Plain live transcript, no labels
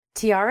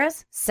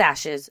Tiaras,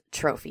 sashes,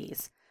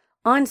 trophies.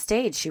 On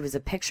stage, she was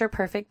a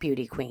picture-perfect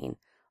beauty queen.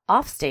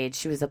 Off stage,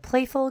 she was a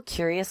playful,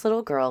 curious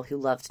little girl who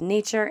loved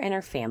nature and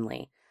her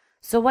family.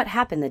 So what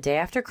happened the day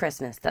after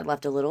Christmas that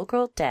left a little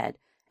girl dead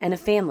and a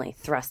family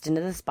thrust into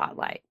the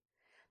spotlight?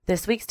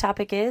 This week's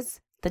topic is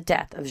the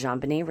death of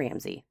JonBenét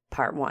Ramsey,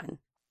 Part 1.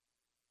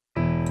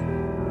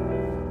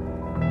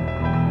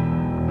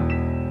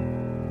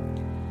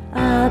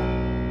 A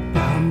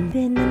bump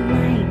in the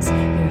night,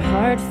 your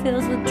heart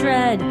fills with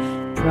dread.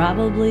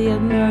 Probably a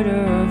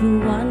murderer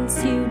who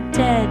wants you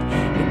dead.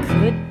 It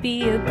could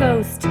be a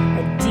ghost,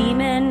 a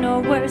demon,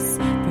 or worse.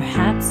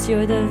 Perhaps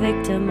you're the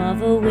victim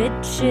of a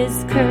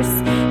witch's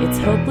curse. It's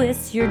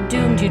hopeless, you're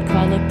doomed. You'd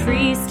call a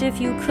priest if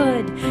you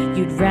could.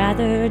 You'd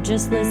rather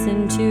just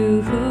listen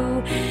to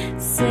who?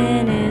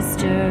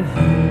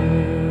 Sinisterhood.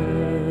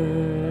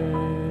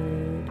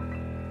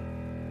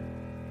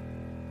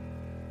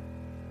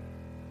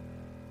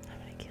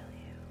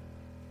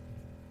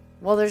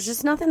 Well, there's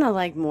just nothing I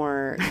like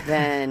more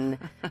than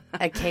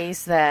a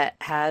case that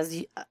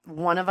has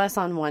one of us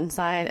on one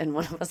side and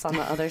one of us on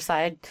the other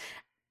side.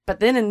 But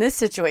then in this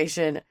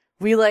situation,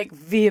 we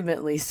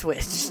vehemently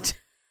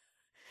switched.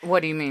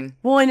 What do you mean?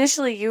 Well,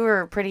 initially you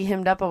were pretty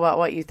hemmed up about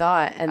what you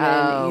thought, and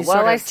then you sort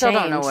of I still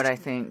changed. don't know what I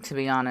think, to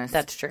be honest.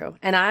 That's true.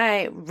 And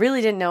I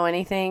really didn't know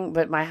anything,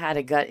 but I had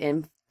a gut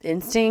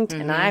instinct,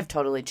 and I've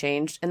totally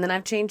changed. And then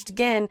I've changed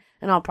again,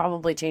 and I'll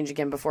probably change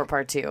again before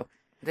part 2.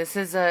 This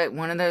is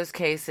one of those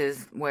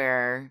cases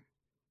where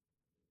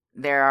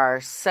there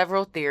are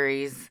several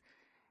theories,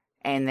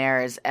 and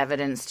there is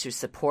evidence to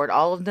support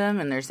all of them,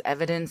 and there's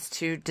evidence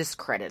to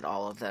discredit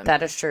all of them.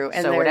 That is true.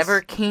 And so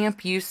whatever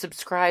camp you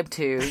subscribe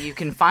to, you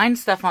can find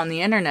stuff on the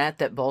internet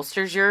that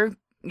bolsters your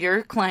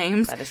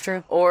claims. That is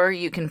true. Or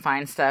you can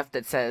find stuff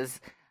that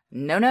says,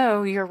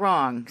 no, you're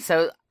wrong.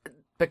 So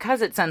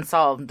because it's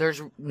unsolved,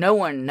 no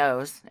one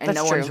knows, and That's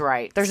no true. one's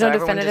right. There's so no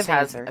everyone definitive just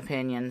answer. has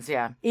opinions,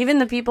 yeah. Even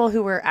the people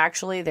who were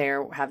actually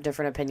there have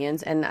different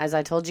opinions. And as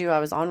I told you, I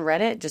was on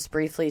Reddit just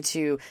briefly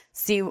to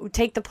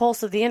take the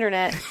pulse of the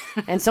internet.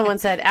 And someone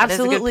said,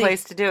 absolutely. That's a good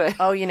place to do it.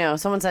 Oh,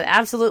 someone said,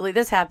 absolutely,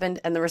 this happened.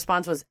 And the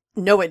response was,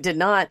 no, it did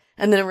not.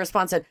 And then a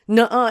response said,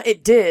 nuh-uh,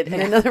 it did.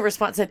 And another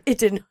response said, it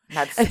didn't.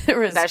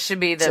 That should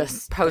be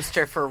the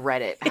poster for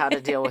Reddit, how to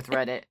deal with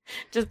Reddit.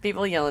 Just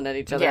people yelling at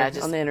each other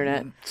on the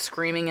internet.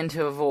 Screaming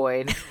into a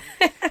void.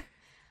 It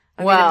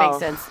makes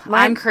sense.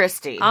 I'm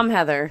Christy. I'm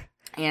Heather.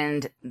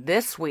 And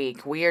this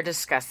week we are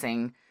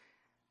discussing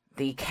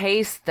the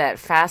case that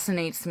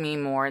fascinates me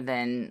more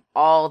than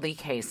all the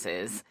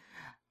cases,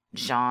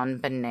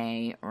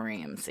 JonBenét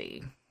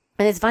Ramsey.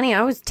 And it's funny,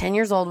 I was 10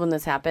 years old when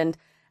this happened,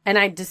 and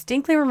I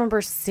distinctly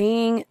remember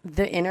seeing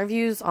the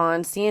interviews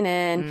on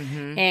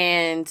CNN,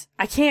 and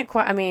I can't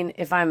quite,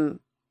 if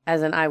I'm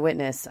as an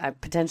eyewitness, I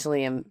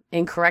potentially am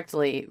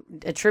incorrectly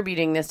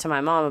attributing this to my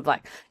mom of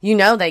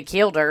they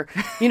killed her.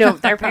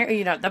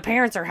 The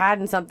parents are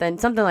hiding something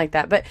like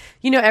that. But,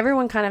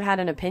 everyone kind of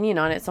had an opinion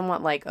on it,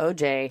 somewhat like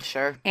OJ.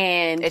 Sure.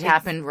 And it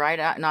happened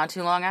not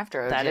too long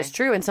after OJ. That is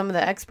true. And some of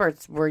the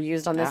experts were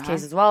used on this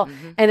case as well.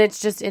 And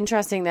it's just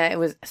interesting that it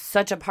was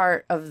such a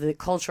part of the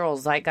cultural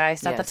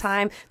zeitgeist at the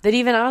time that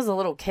even I was a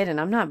little kid and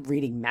I'm not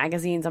reading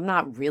magazines. I'm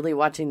not really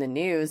watching the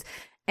news.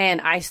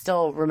 And I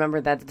still remember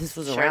that this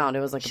was around.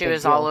 It was she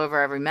was all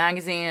over every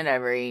magazine, at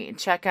every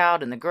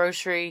checkout in the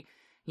grocery.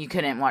 You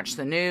couldn't watch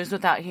the news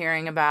without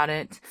hearing about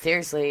it.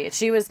 Seriously.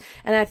 She was,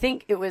 and I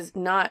think it was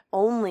not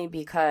only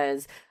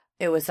because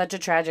it was such a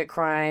tragic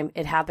crime,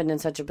 it happened in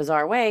such a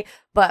bizarre way,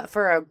 but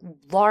for a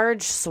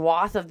large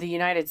swath of the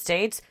United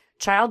States,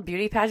 child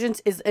beauty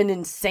pageants is an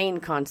insane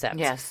concept.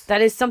 Yes.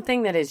 That is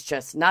something that is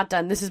just not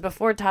done. This is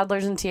before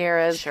Toddlers and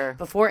Tiaras,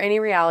 before any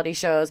reality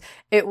shows.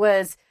 It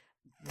was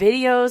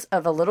videos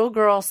of a little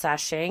girl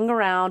sashaying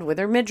around with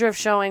her midriff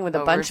showing with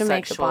a bunch of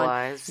makeup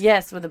on.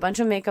 Yes, with a bunch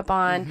of makeup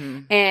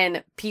on.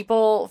 And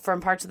people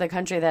from parts of the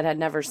country that had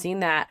never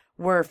seen that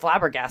were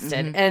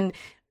flabbergasted. And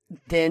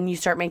then you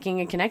start making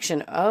a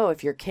connection. Oh,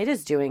 if your kid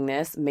is doing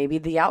this, maybe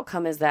the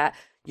outcome is that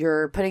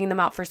you're putting them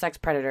out for sex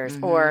predators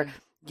or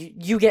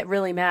you get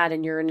really mad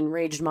and you're an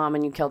enraged mom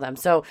and you kill them.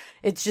 So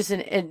it's just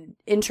an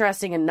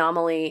interesting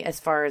anomaly as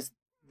far as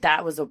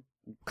that was a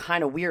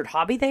kind of weird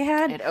hobby they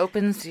had. It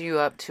opens you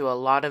up to a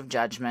lot of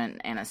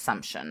judgment and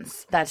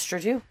assumptions. That's true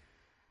too.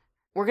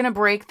 We're going to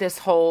break this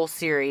whole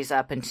series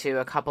up into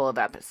a couple of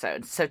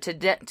episodes. So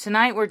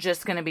tonight we're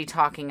just going to be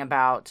talking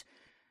about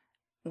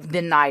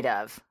the night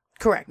of.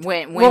 Correct.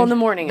 In the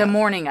morning of. The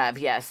morning of,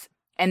 yes.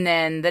 And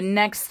then the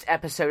next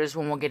episode is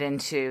when we'll get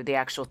into the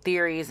actual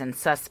theories and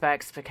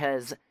suspects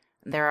because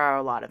there are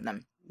a lot of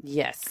them.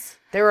 Yes.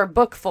 There are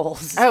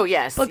bookfuls. Oh,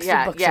 yes. Books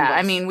yeah, and books yeah. and books.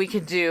 I mean, we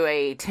could do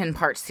a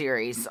 10-part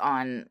series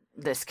on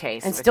this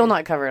case. And still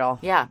not cover it all.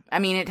 Yeah. I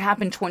mean, it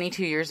happened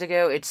 22 years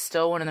ago. It's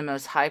still one of the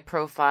most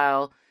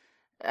high-profile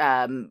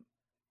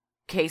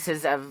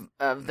cases of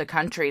the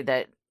country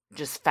that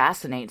just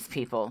fascinates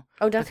people.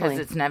 Oh, definitely.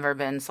 Because it's never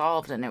been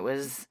solved, and it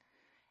was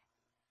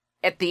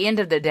at the end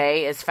of the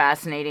day, as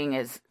fascinating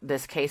as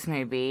this case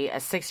may be, a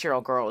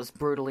 6-year-old girl was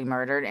brutally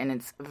murdered, and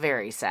it's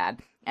very sad.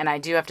 And I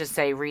do have to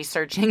say,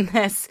 researching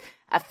this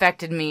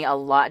affected me a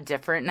lot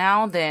different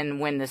now than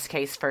when this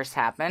case first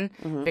happened,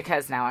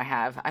 because now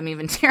I'm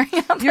even tearing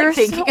up. You're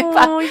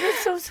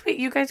so sweet.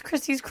 You guys,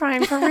 Christy's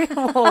crying for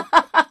real.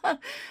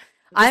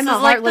 I'm a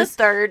heartless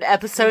the third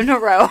episode in a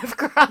row of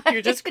crying.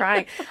 You're just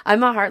crying.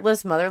 I'm a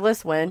heartless,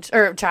 motherless wench,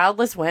 or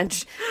childless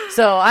wench,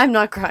 so I'm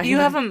not crying. You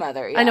have a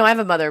mother. Yeah. I know I have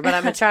a mother, but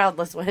I'm a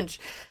childless wench.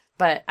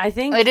 But I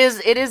think it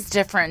is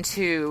different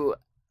to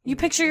you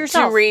picture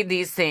yourself to read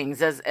these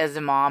things as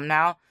a mom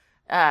now,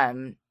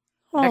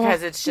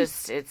 because it's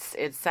just it's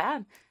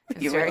sad.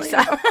 It's very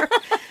sad.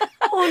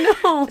 Oh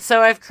no! So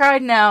I've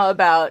cried now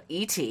about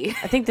E.T.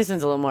 I think this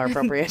one's a little more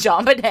appropriate.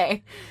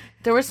 JonBenét.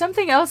 There was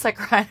something else I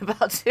cried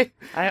about too.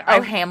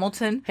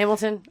 Hamilton.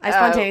 Hamilton. I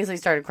spontaneously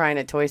started crying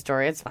at Toy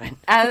Story. It's fine.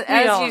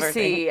 As you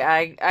see,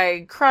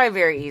 I cry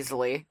very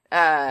easily.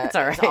 It's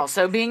all right.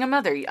 Also, being a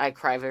mother, I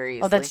cry very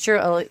easily. Oh, that's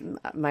true.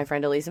 My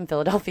friend Elise in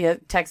Philadelphia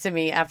texted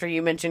me after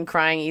you mentioned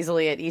crying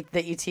easily at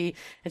the ET,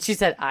 and she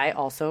said, I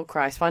also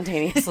cry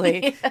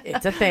spontaneously. Yeah.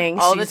 It's a thing.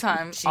 All the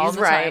time. She's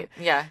right.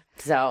 Time. Yeah.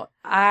 So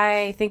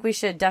I think we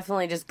should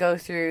definitely just go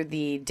through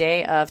the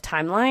day of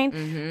timeline,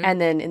 and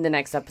then in the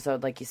next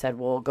episode, like you said,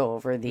 we'll go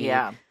over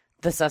the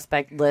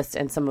suspect list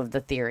and some of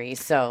the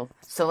theories. So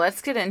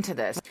let's get into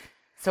this.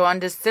 So on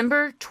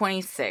December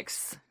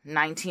 26,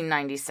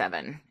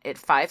 1997, at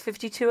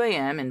 5:52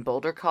 a.m. in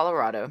Boulder,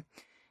 Colorado,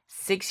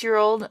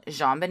 6-year-old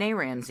JonBenét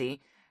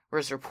Ramsey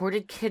was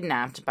reported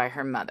kidnapped by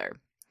her mother.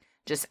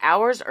 Just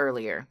hours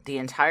earlier, the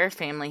entire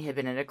family had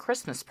been at a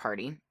Christmas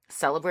party,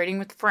 celebrating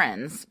with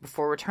friends,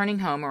 before returning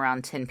home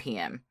around 10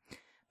 p.m.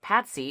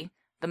 Patsy,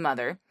 the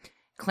mother,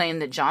 claimed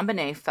that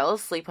JonBenét fell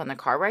asleep on the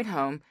car ride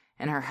home,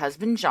 and her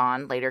husband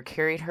John later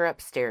carried her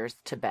upstairs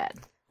to bed.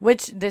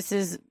 Which, this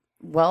is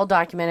well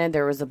documented.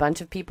 There was a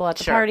bunch of people at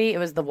the party. It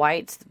was the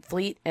Whites,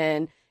 Fleet,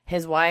 and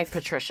his wife.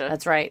 Patricia.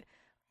 That's right.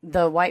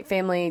 The White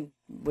family,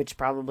 which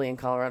probably in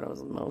Colorado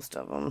was most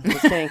of them.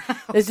 Just kidding.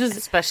 This was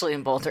especially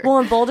in Boulder. Well,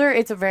 in Boulder,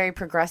 it's a very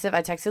progressive.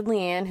 I texted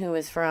Leanne, who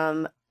is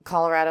from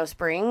Colorado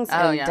Springs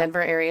and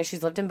Denver area.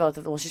 She's lived in both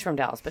of them. Well, she's from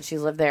Dallas, but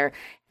she's lived there.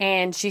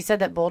 And she said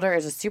that Boulder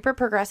is a super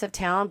progressive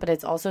town, but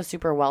it's also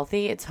super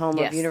wealthy. It's home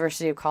of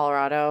University of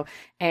Colorado,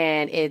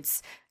 and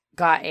it's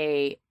got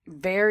a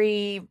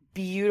very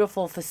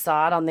beautiful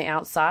facade on the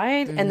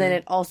outside. And then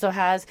it also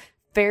has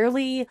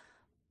fairly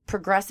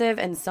progressive,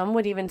 and some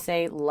would even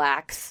say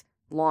lax,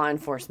 law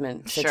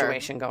enforcement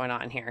situation going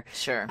on here.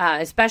 Sure.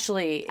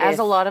 Especially as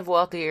a lot of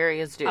wealthy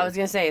areas do. I was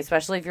going to say,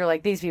 especially if you're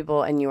like these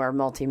people and you are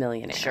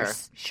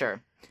multimillionaires.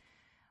 Sure.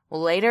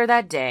 Well, later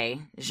that day,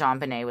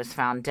 JonBenét was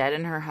found dead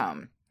in her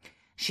home.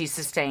 She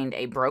sustained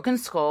a broken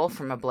skull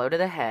from a blow to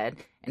the head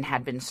and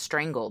had been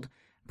strangled,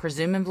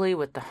 presumably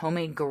with the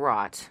homemade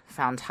garrote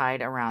found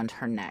tied around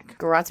her neck.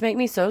 Garrotes make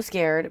me so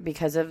scared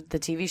because of the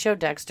TV show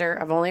Dexter.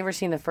 I've only ever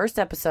seen the first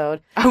episode.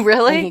 Oh,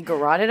 really? And he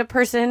garroted a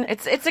person.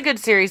 It's a good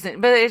series,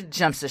 but it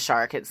jumps the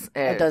shark. It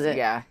does it.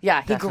 Yeah.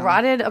 Yeah, he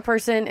garroted a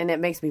person, and it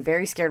makes me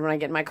very scared when I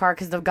get in my car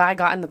because the guy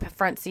got in the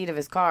front seat of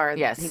his car.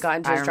 Yes. He got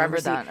into his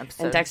driver's seat,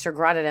 and Dexter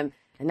garroted him.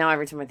 And now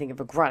every time I think of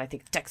a garrote, I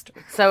think of Dexter.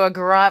 So a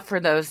garrote, for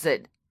those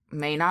that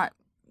may not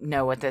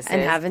know what this is.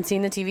 And haven't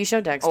seen the TV show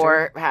Dexter.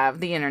 Or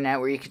have the internet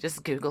where you could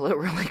just Google it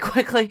really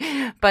quickly.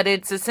 But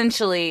it's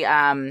essentially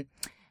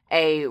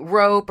a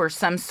rope or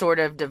some sort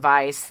of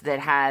device that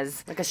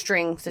has... like a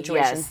string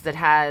situation. Yes, that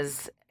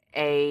has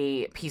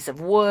a piece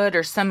of wood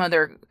or some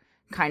other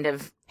kind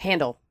of...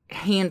 handle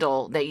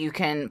that you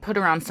can put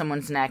around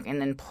someone's neck and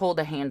then pull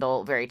the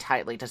handle very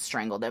tightly to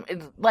strangle them.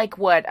 It's like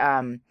what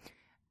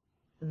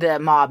the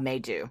mob may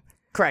do.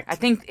 Correct. I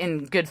think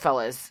in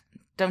Goodfellas...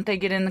 don't they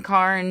get in the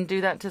car and do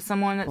that to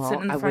someone that's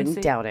sitting in the front seat? I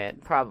wouldn't doubt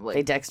it. Probably.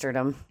 They Dextered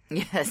him.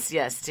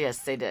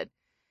 Yes, they did.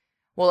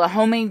 Well, a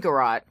homemade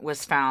garrote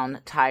was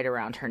found tied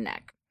around her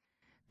neck.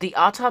 The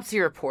autopsy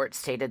report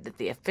stated that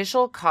the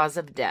official cause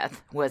of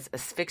death was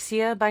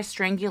asphyxia by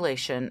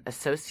strangulation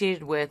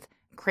associated with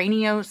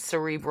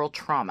craniocerebral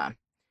trauma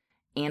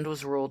and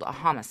was ruled a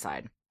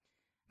homicide.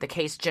 The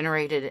case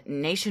generated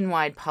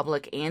nationwide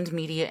public and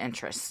media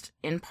interest,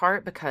 in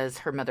part because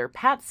her mother,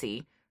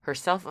 Patsy,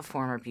 herself a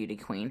former beauty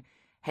queen,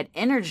 had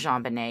entered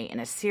JonBenét in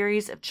a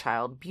series of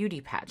child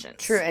beauty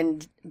pageants. True,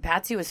 and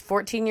Patsy was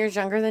 14 years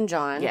younger than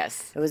John.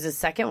 Yes. It was his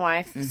second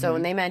wife. So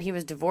when they met, he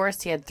was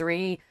divorced. He had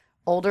 3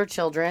 older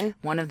children.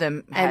 One of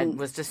them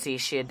was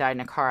deceased. She had died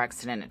in a car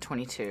accident at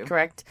 22.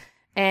 Correct.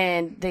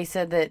 And they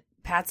said that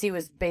Patsy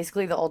was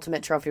basically the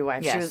ultimate trophy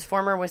wife. Yes. She was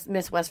former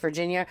Miss West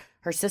Virginia.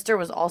 Her sister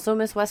was also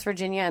Miss West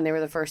Virginia, and they were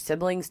the first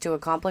siblings to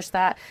accomplish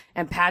that.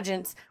 And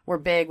pageants were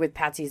big with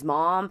Patsy's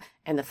mom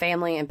and the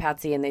family and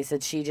Patsy, and they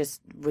said she just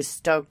was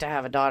stoked to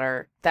have a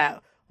daughter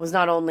that was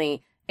not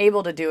only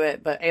able to do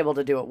it, but able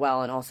to do it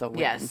well and also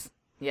win.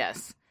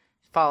 Yes.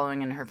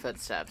 Following in her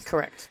footsteps.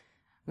 Correct.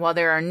 While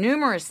there are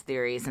numerous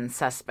theories and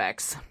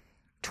suspects,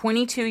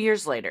 22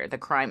 years later, the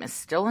crime is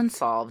still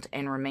unsolved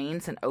and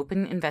remains an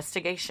open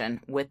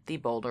investigation with the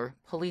Boulder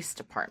Police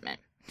Department.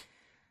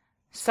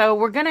 So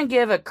we're going to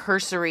give a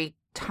cursory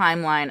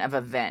timeline of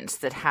events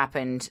that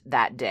happened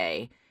that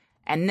day,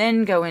 and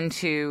then go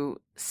into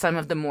some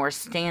of the more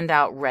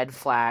standout red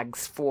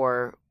flags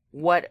for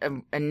what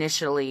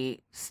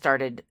initially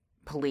started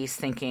police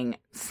thinking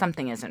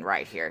something isn't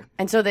right here.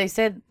 And so they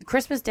said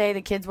Christmas Day,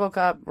 the kids woke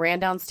up, ran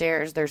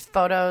downstairs. There's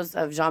photos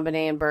of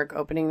JonBenét and Burke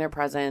opening their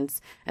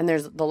presents. And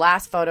there's the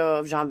last photo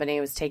of JonBenét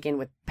was taken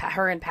with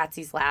her in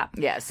Patsy's lap.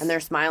 Yes. And they're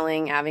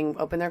smiling, having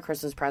opened their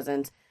Christmas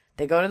presents.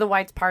 They go to the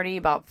White's party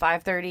about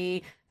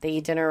 5:30. They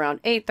eat dinner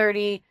around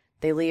 8:30.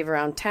 They leave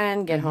around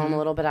 10, get home a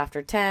little bit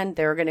after 10.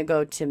 They were going to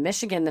go to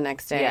Michigan the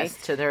next day.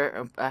 Yes, to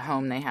their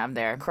home they have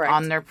there. Correct.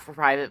 On their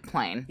private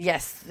plane.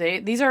 Yes,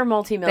 these are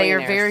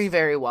multimillionaires. They are very,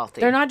 very wealthy.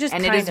 They're not just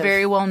and it is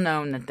very well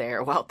known that they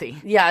are wealthy.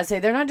 Yeah, I say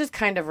they're not just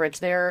kind of rich.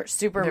 They're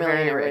super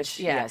millionaire very rich.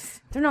 Yeah. Yes.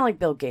 They're not like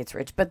Bill Gates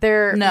rich, but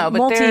they're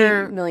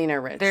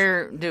multi-millionaire rich.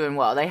 They're doing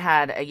well. They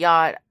had a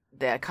yacht,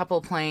 a couple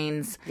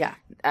planes,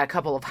 a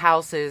couple of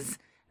houses.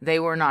 They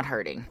were not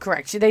hurting.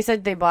 Correct. They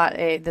said they bought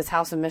this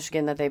house in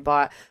Michigan that they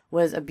bought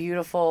was a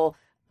beautiful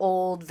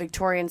old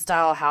Victorian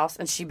style house,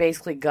 and she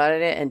basically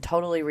gutted it and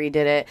totally redid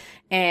it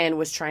and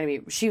was trying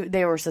to be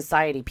they were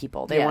society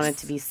people. They wanted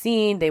to be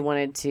seen, they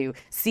wanted to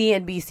see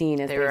and be seen,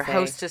 as they were say.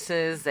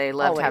 Hostesses, they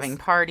loved having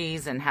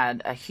parties and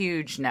had a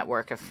huge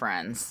network of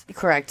friends.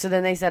 Correct. So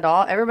then they said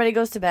everybody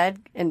goes to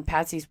bed and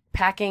Patsy's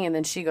packing and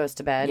then she goes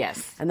to bed.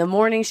 Yes. And the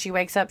morning she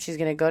wakes up, she's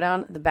going to go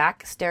down the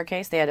back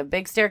staircase. They had a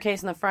big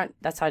staircase in the front.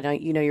 That's how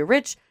you know you're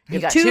rich. You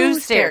got two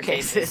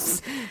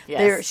staircases.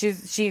 Yes.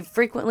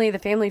 The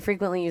family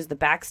frequently used the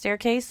back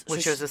staircase.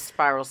 Which was a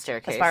spiral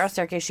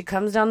staircase. She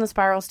comes down the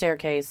spiral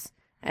staircase,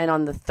 and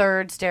on the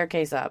third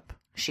staircase up,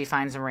 she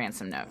finds a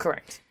ransom note.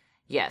 Correct.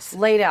 Yes.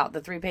 Laid out. The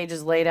 3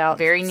 pages laid out.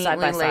 Very side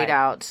neatly by laid side.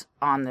 out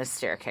on this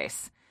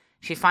staircase.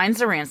 She finds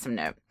the ransom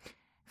note.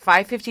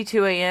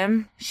 5:52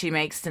 a.m., she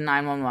makes the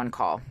 911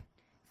 call.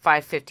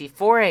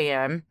 5:54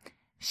 a.m.,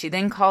 she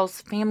then calls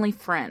family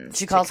friends.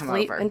 She calls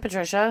Fleet and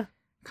Patricia.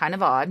 Kind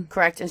of odd.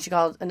 Correct. And she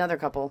called another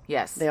couple.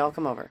 Yes. They all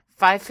come over.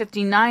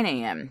 5:59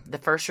 a.m., the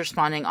first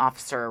responding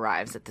officer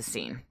arrives at the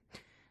scene.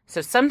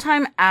 So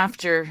sometime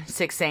after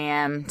 6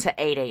 a.m. to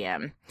 8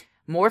 a.m.,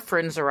 more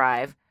friends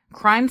arrive,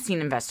 crime scene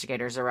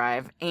investigators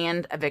arrive,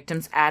 and a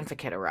victim's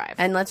advocate arrive.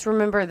 And let's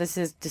remember, this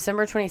is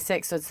December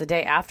 26th, so it's the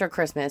day after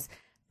Christmas.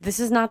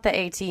 This is not the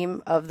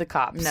A-team of the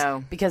cops.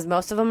 No. Because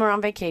most of them are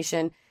on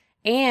vacation.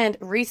 And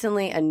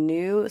recently, a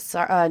new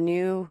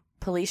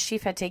police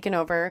chief had taken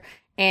over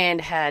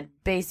and had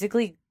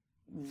basically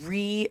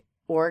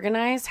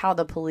reorganized how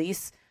the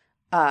police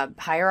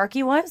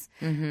hierarchy was.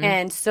 Mm-hmm.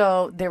 And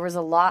so there was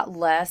a lot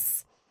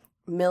less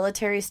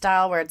military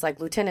style where it's like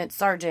lieutenant,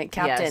 sergeant,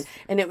 captain. Yes.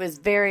 And it was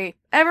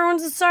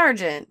everyone's a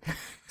sergeant.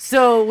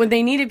 So when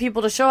they needed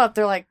people to show up,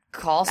 they're like,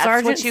 call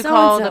sergeant. That's what you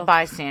call the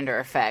bystander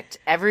effect.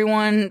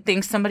 Everyone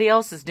thinks somebody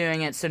else is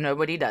doing it, so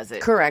nobody does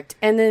it. Correct.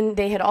 And then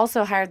they had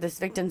also hired this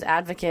victim's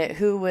advocate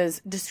who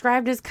was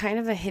described as kind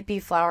of a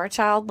hippie flower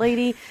child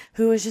lady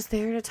who was just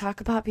there to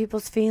talk about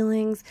people's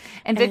feelings.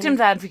 And victim's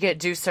advocate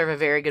do serve a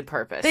very good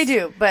purpose. They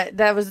do, but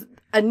that was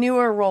a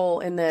newer role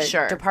in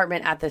the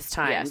department at this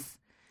time. Yes.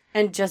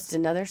 And just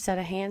another set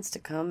of hands to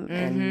come,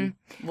 and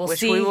we'll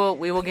see.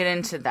 We will get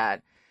into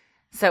that.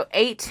 So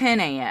 8:10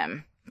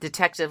 a.m.,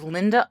 Detective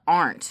Linda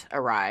Arndt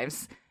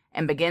arrives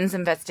and begins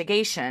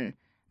investigation,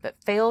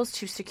 but fails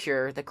to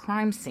secure the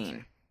crime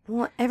scene.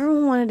 Well,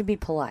 everyone wanted to be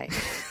polite.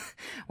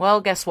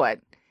 Well, guess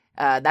what?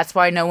 That's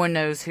why no one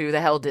knows who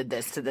the hell did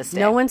this to this day.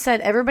 No one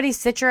said, everybody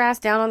sit your ass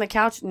down on the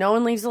couch. No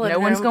one leaves the living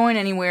room. No one's going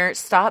anywhere.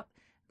 Stop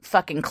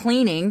fucking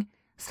cleaning.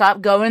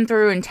 Stop going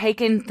through and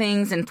taking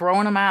things and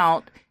throwing them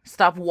out.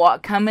 Stop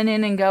coming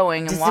in and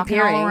going and walking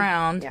all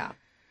around. Yeah.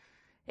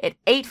 At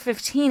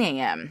 8:15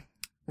 a.m.,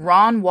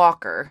 Ron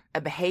Walker,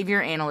 a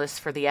behavior analyst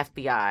for the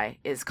FBI,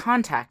 is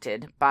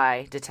contacted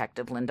by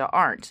Detective Linda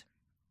Arndt.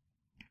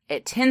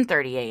 At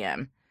 10:30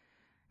 a.m.,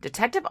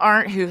 Detective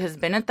Arndt, who has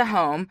been at the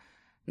home,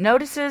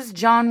 notices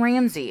John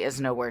Ramsey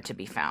is nowhere to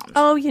be found.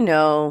 Oh, you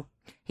know.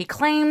 He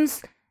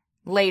claims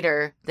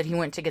later that he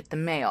went to get the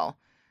mail.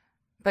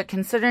 But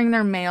considering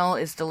their mail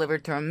is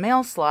delivered through a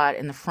mail slot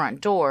in the front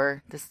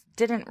door, this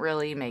didn't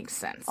really make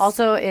sense.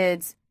 Also,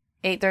 it's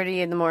 8:30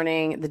 in the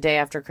morning, the day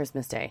after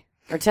Christmas Day.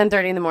 Or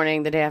 10:30 in the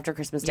morning, the day after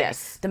Christmas Day.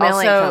 Yes. The mail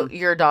also, ain't come.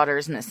 Your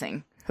daughter's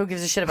missing. Who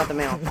gives a shit about the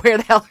mail? Where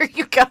the hell are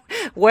you going?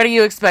 What are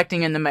you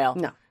expecting in the mail?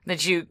 No.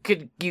 That you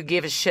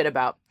give a shit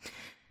about?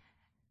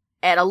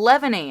 At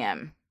 11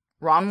 a.m.,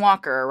 Ron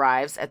Walker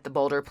arrives at the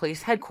Boulder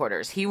Police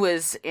Headquarters. He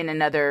was in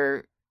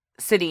another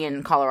city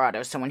in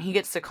Colorado, so when he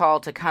gets the call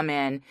to come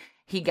in,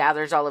 he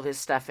gathers all of his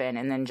stuff in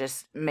and then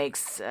just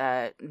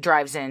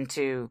drives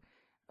into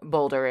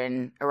Boulder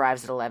and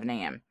arrives at 11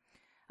 a.m.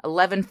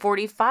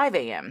 11:45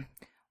 a.m.,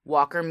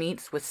 Walker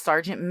meets with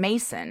Sergeant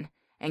Mason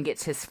and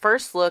gets his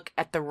first look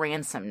at the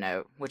ransom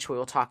note, which we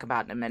will talk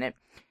about in a minute,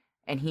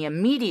 and he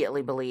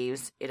immediately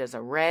believes it is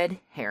a red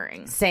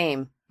herring.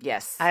 Same.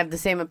 Yes. I have the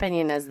same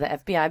opinion as the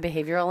FBI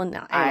behavioral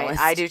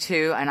analyst. I do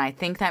too, and I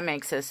think that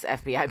makes us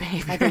FBI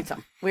behavior. I think so.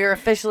 We are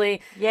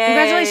officially... Yay!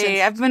 Congratulations.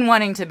 I've been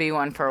wanting to be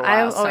one for a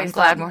while, so I'm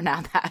glad we're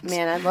now that.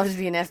 Man, I'd love to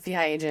be an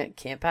FBI agent.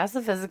 Can't pass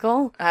the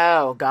physical.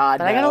 Oh, God,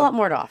 But I got a lot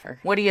more to offer.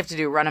 What do you have to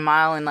do, run a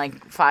mile in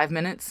like 5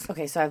 minutes?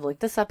 Okay, so I've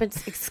looked this up.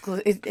 It's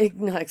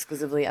not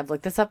exclusively. I've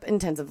looked this up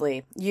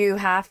intensively. You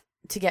have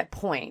to get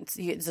points.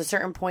 It's a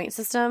certain point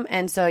system,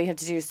 and so you have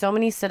to do so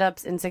many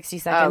sit-ups in 60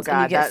 seconds,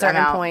 and you get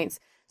certain points.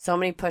 So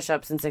many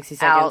push-ups in 60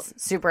 seconds.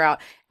 Super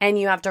out. And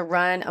you have to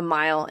run a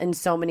mile in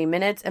so many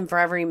minutes, and for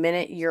every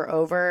minute you're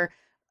over,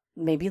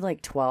 maybe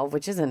like 12,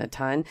 which isn't a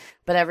ton,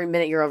 but every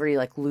minute you're over, you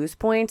like lose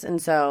points,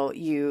 and so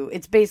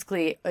it's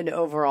basically an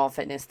overall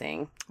fitness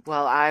thing.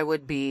 Well, I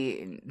would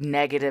be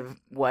negative,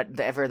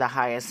 whatever the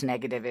highest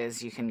negative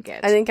is you can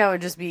get. I think I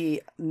would just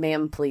be,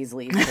 ma'am, please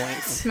leave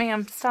points.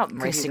 Ma'am, stop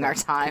wasting our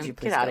time.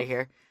 Get out of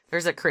here.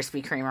 There's a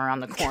Krispy Kreme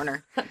around the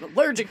corner. I'm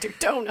allergic to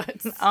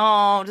donuts.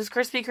 Oh, does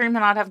Krispy Kreme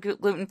not have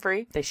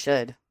gluten-free? They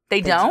should. They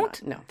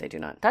don't? No, they do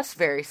not. That's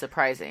very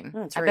surprising.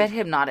 Oh, I bet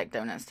Hypnotic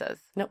Donuts does.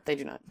 Nope, they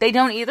do not. They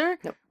don't either?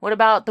 Nope. What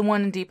about the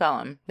one in Deep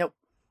Ellum? Nope.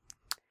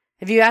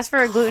 If you ask for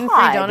a gluten-free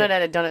donut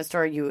at a donut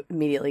store, you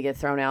immediately get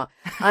thrown out.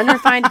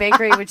 Unrefined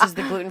Bakery, which is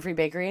the gluten-free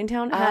bakery in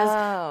town,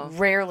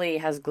 rarely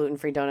has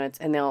gluten-free donuts,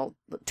 and they'll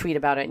tweet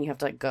about it, and you have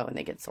to go, and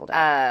they get sold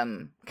out.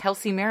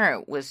 Kelsey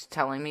Merritt was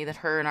telling me that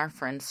her and our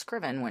friend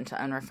Scriven went to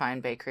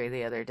Unrefined Bakery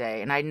the other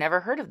day, and I'd never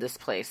heard of this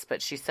place,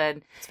 but she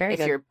said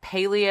if you're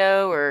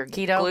paleo or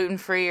keto,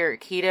 gluten-free or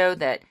keto,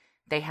 that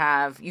they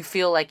have, you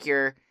feel like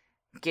you're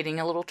getting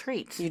a little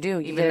treat. You do,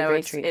 even though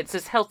it's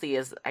as healthy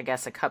as, I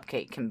guess, a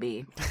cupcake can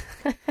be.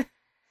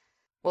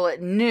 Well,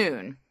 at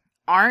noon,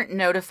 Arndt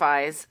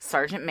notifies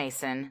Sergeant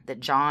Mason that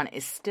John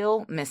is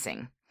still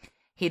missing.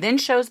 He then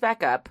shows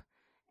back up,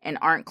 and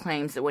Arndt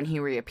claims that when he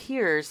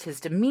reappears, his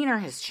demeanor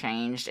has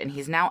changed, and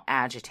he's now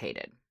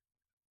agitated.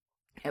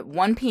 At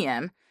 1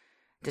 p.m.,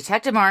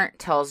 Detective Arndt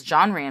tells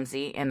John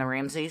Ramsey and the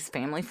Ramsey's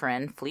family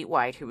friend, Fleet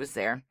White, who was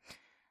there,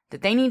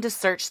 that they need to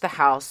search the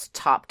house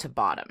top to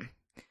bottom.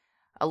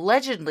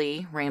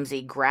 Allegedly,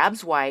 Ramsey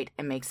grabs White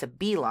and makes a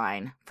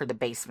beeline for the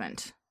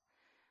basement.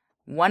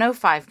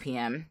 1:05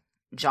 p.m.,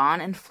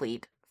 John and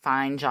Fleet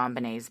find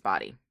JonBenét's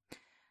body.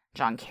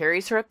 John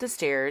carries her up the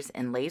stairs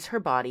and lays her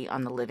body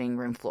on the living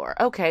room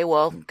floor. Okay,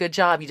 well, good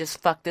job. You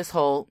just fucked this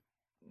whole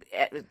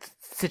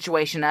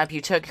situation up. You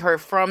took her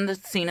from the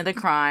scene of the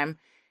crime,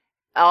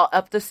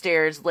 up the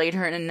stairs, laid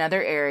her in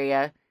another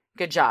area.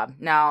 Good job.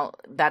 Now,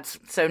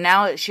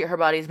 her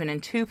body's been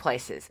in 2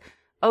 places.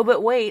 Oh,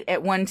 but wait,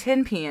 at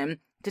 1:10 p.m.,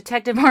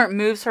 Detective Arndt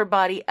moves her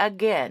body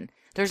again.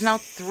 There's now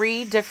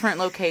 3 different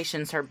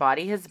locations her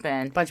body has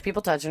been. Bunch of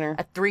people touching her.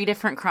 At 3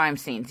 different crime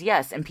scenes.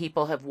 Yes, and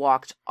people have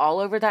walked all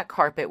over that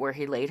carpet where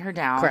he laid her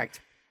down. Correct.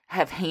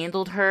 Have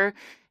handled her.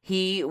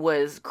 He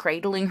was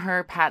cradling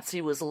her.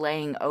 Patsy was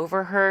laying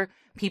over her.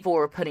 People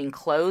were putting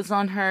clothes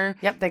on her.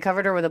 Yep, they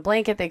covered her with a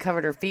blanket. They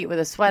covered her feet with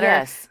a sweater.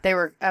 Yes. They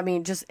were,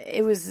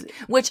 it was...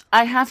 Which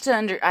I have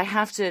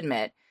to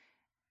admit,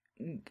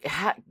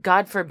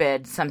 God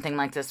forbid something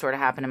like this sort of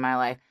happen in my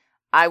life,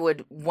 I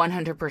would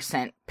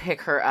 100%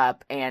 pick her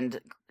up, and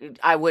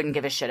I wouldn't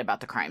give a shit about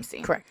the crime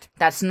scene. Correct.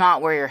 That's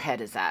not where your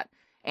head is at.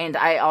 And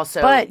I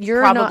also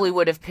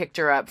would have picked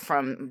her up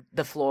from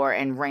the floor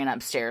and ran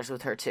upstairs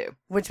with her, too.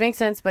 Which makes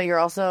sense, but you're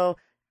also,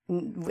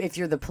 if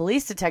you're the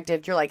police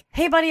detective, you're like,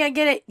 hey, buddy, I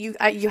get it. You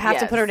have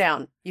to put her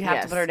down. You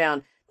have to put her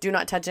down. Do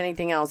not touch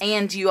anything else.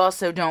 And you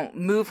also don't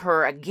move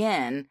her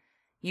again.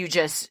 You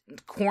just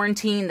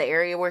quarantine the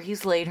area where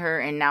he's laid her,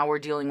 and now we're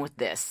dealing with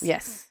this.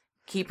 Yes.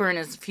 Keep her in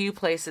as few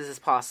places as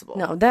possible.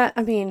 No,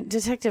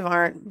 Detective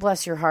Arndt,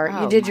 bless your heart.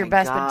 You did your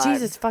best, but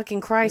Jesus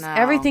fucking Christ. No.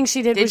 Everything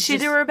she did was Did she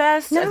do her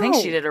best? No. I think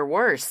she did her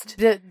worst.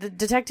 The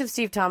Detective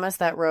Steve Thomas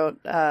that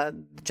wrote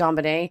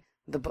JonBenét,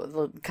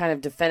 the kind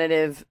of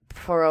definitive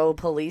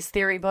pro-police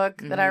theory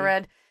book that I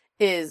read,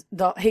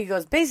 he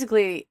goes,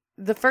 basically,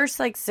 the first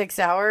 6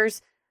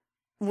 hours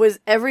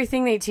was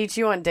everything they teach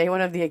you on day 1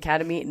 of the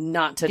academy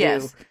not to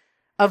do.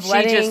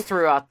 She just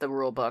threw out the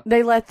rule book.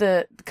 They let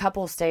the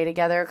couple stay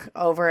together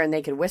over, and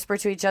they could whisper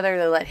to each other.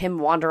 They let him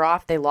wander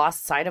off. They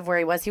lost sight of where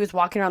he was. He was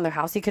walking around their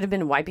house. He could have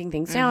been wiping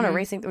things down or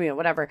racing,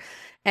 whatever.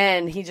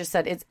 And he just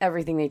said, it's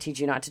everything they teach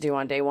you not to do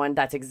on day 1.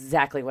 That's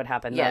exactly what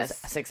happened those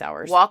 6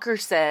 hours. Walker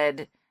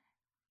said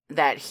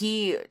that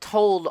he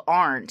told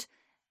Arndt,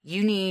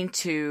 you need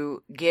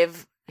to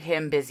give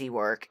him busy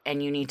work,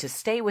 and you need to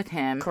stay with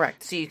him.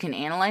 Correct. So you can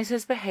analyze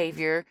his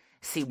behavior,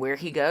 see where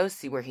he goes,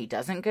 see where he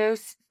doesn't go,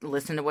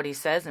 listen to what he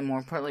says, and more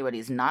importantly, what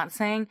he's not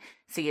saying,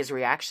 see his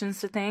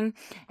reactions to things.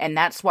 And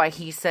that's why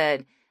he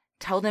said,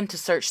 tell them to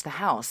search the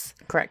house.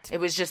 Correct. It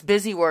was just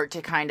busy work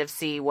to kind of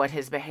see what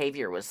his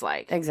behavior was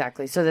like.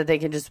 Exactly. So that they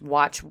could just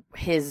watch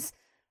his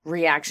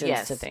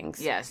reactions to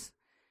things. Yes.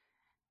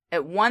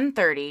 At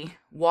 1:30,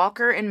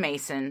 Walker and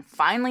Mason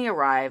finally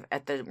arrive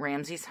at the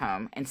Ramsey's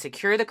home and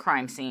secure the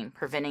crime scene,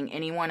 preventing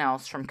anyone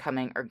else from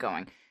coming or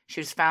going.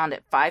 She was found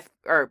at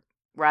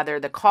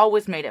the call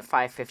was made at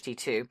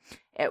 5:52.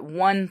 At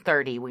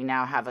 1:30, we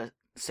now have a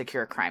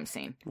secure crime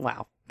scene.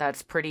 Wow.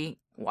 That's pretty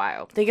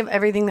wild. Think of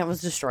everything that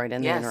was destroyed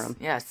in the interim.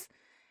 Yes.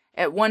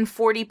 At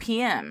 1:40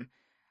 p.m.,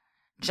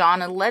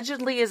 John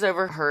allegedly is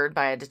overheard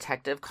by a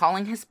detective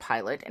calling his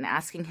pilot and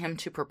asking him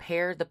to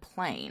prepare the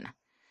plane.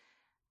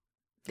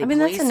 The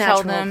police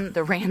tell them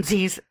the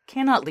Ramseys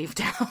cannot leave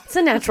town. It's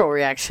a natural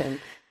reaction.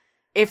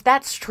 If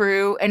that's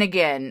true, and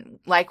again,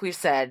 like we've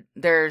said,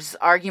 there's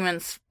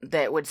arguments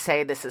that would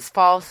say this is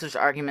false. There's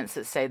arguments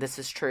that say this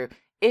is true.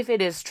 If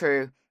it is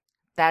true,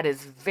 that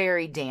is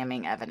very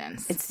damning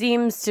evidence. It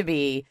seems to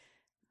be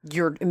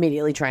you're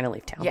immediately trying to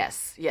leave town.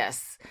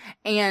 Yes.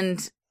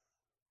 And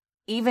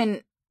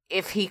even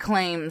if he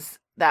claims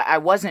that I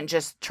wasn't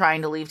just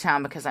trying to leave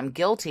town because I'm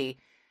guilty,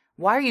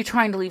 why are you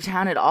trying to leave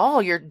town at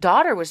all? Your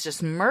daughter was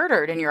just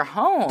murdered in your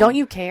home. Don't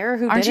you care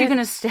who Aren't did you it? going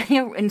to stay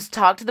and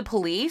talk to the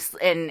police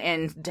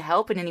and to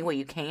help in any way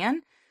you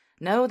can?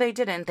 No, they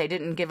didn't. They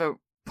didn't give a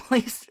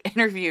police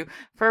interview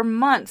for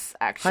months,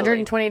 actually.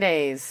 120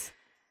 days.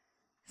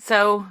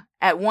 So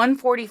at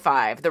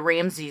 1:45, the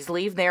Ramseys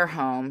leave their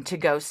home to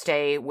go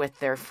stay with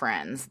their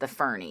friends, the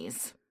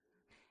Fernies.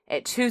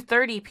 At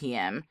 2:30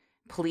 p.m.,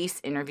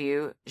 police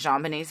interview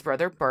JonBenét's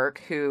brother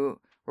Burke, who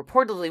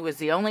reportedly was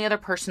the only other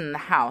person in the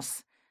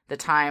house the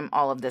time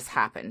all of this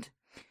happened.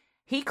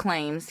 He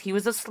claims he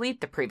was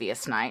asleep the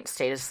previous night,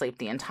 stayed asleep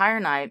the entire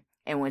night,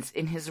 and was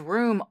in his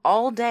room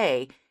all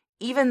day,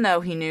 even though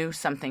he knew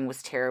something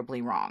was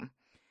terribly wrong.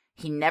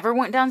 He never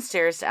went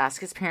downstairs to ask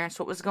his parents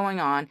what was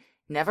going on,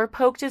 never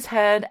poked his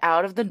head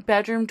out of the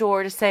bedroom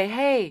door to say,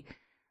 "Hey,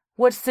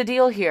 what's the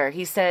deal here?"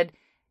 He said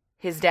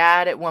his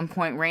dad at one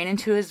point ran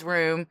into his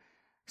room,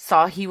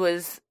 saw he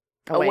was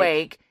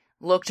awake,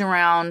 looked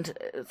around,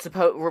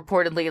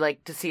 reportedly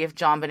like to see if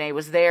JonBenét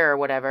was there or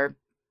whatever,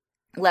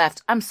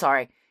 left. I'm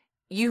sorry.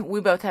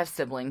 We both have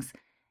siblings.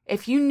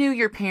 If you knew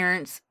your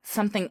parents,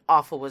 something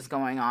awful was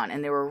going on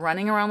and they were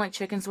running around like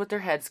chickens with their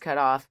heads cut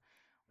off,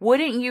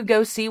 wouldn't you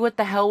go see what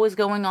the hell was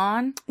going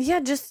on?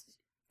 Yeah,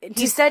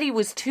 He said he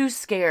was too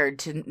scared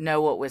to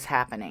know what was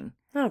happening.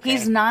 Okay.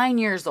 He's 9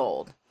 years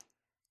old.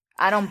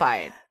 I don't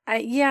buy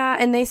it. Yeah,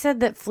 and they said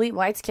that Fleet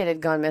White's kid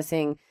had gone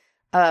missing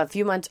a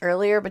few months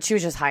earlier, but she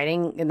was just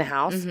hiding in the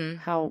house. Mm-hmm.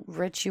 How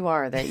rich you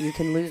are that you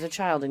can lose a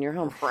child in your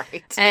home.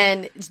 Right.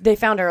 And they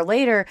found her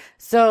later.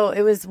 So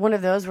it was one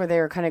of those where they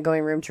were kind of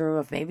going room to room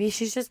of maybe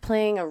she's just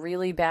playing a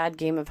really bad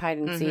game of hide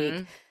and seek.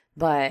 Mm-hmm.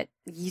 But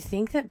you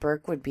think that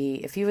Burke would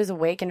be, if he was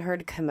awake and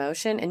heard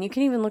commotion, and you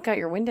can even look out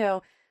your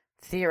window,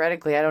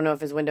 theoretically, I don't know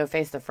if his window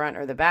faced the front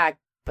or the back,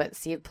 but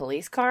see a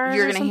police car.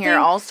 You're going to hear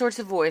all sorts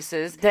of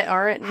voices that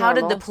aren't normal. How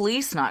did the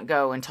police not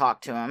go and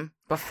talk to him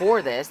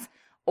before this?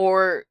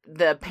 Or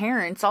the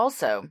parents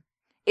also.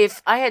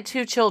 If I had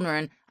 2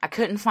 children, I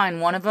couldn't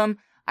find one of them,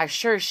 I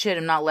sure as shit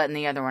am not letting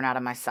the other one out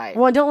of my sight.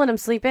 Well, don't let him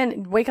sleep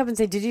in. Wake up and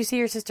say, "Did you see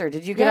your sister?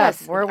 Did you get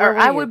up?" Or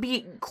I would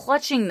be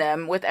clutching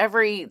them with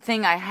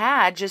everything I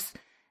had just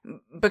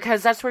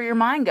because that's where your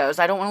mind goes.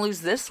 I don't want to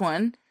lose this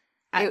one.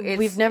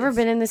 We've never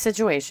been in this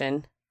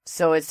situation,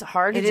 so it's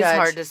hard to judge. It is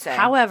hard to say.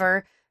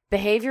 However,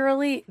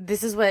 behaviorally,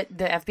 this is what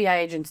the FBI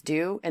agents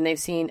do, and they've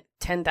seen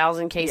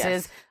 10,000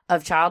 cases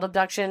of child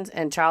abductions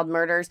and child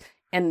murders,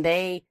 and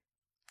they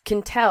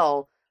can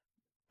tell,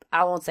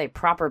 I won't say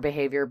proper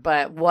behavior,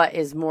 but what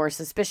is more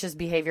suspicious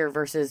behavior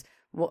versus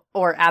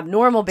or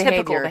abnormal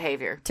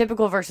behavior.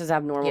 Typical versus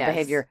abnormal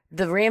behavior.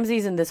 The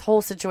Ramseys in this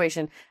whole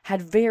situation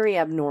had very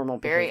abnormal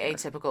behavior. Very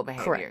atypical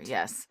behavior, correct.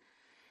 Yes.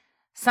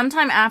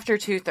 Sometime after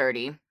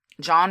 2:30,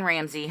 John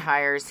Ramsey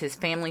hires his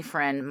family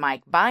friend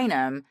Mike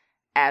Bynum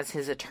as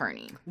his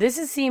attorney. This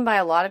is seen by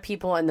a lot of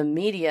people in the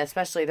media,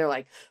 especially. They're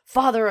like,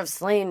 father of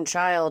slain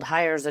child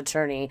hires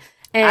attorney.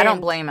 And I don't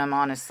blame him,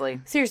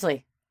 honestly.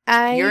 Seriously.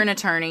 You're an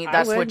attorney.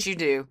 That's what you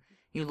do.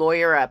 You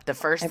lawyer up. The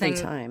first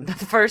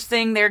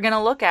thing they're going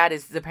to look at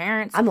is the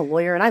parents. I'm a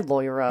lawyer and I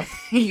lawyer up.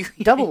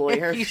 Double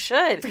lawyer. You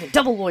should.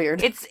 Double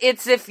lawyered.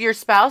 It's if your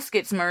spouse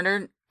gets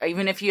murdered,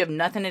 even if you have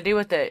nothing to do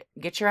with it,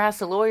 get your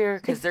ass a lawyer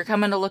because they're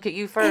coming to look at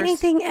you first.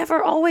 Anything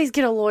ever, always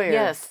get a lawyer.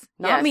 Yes.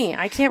 Not me.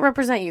 I can't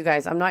represent you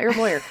guys. I'm not your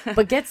lawyer.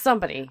 But get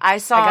somebody. I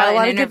saw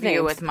an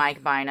interview with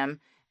Mike Bynum,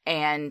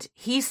 and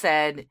he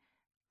said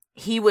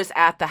he was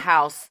at the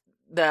house,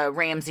 the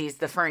Ramseys,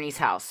 the Fernie's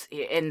house,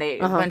 and a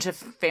bunch of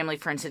family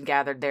friends had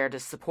gathered there to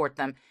support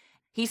them.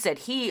 He said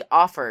he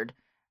offered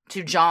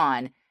to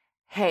John,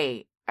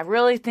 "Hey, I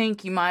really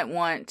think you might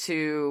want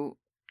to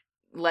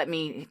let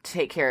me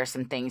take care of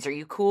some things. Are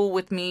you cool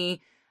with me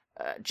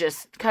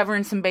just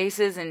covering some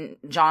bases?" And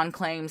John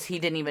claims he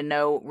didn't even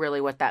know really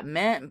what that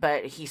meant,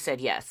 but he said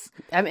yes.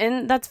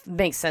 And that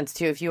makes sense,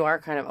 too. If you are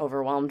kind of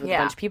overwhelmed with a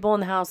bunch of people in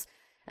the house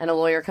and a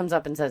lawyer comes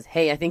up and says,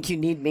 "Hey, I think you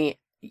need me,"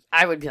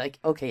 I would be like,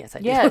 okay, yes, I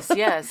do.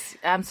 Yes,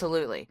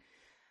 absolutely.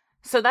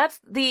 So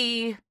that's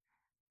the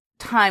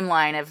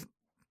timeline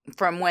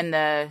from when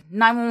the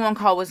 911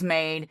 call was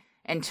made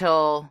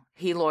until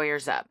he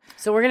lawyers up.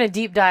 So we're going to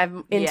deep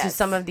dive into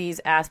some of these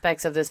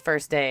aspects of this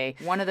first day.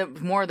 One of the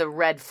more the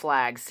red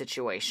flag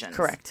situations.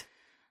 Correct.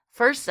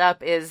 First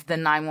up is the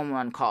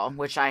 911 call,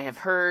 which I have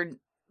heard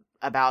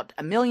about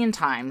 1 million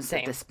times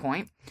at this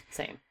point.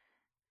 Same.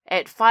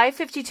 At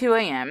 5:52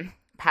 a.m.,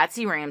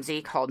 Patsy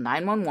Ramsey called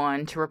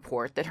 911 to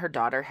report that her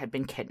daughter had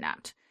been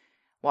kidnapped.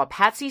 While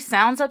Patsy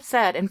sounds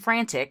upset and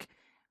frantic,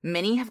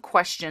 many have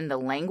questioned the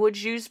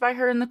language used by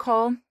her in the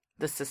call,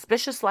 the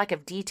suspicious lack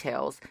of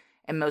details,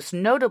 and most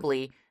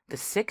notably, the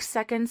 6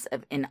 seconds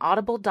of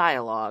inaudible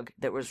dialogue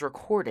that was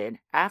recorded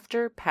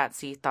after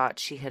Patsy thought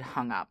she had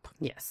hung up.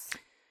 Yes.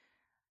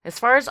 As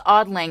far as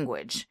odd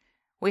language,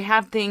 we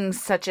have things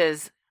such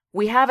as,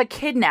 we have a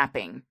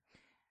kidnapping.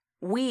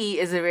 We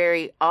is a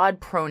very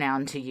odd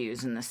pronoun to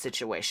use in this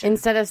situation.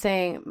 Instead of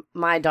saying,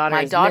 my daughter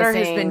has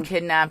been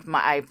kidnapped,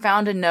 I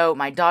found a note,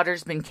 my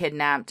daughter's been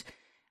kidnapped,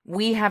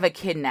 we have a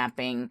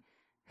kidnapping.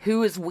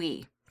 Who is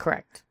we?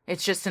 Correct.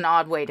 It's just an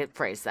odd way to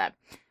phrase that.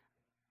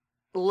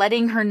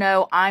 Letting her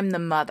know I'm the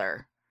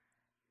mother.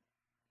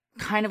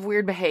 Kind of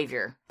weird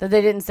behavior. That they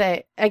didn't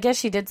say, I guess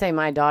she did say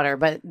my daughter,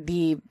 but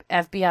the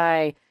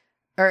FBI,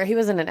 or he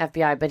wasn't an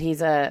FBI, but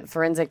he's a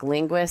forensic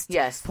linguist.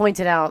 Yes.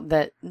 Pointed out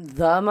that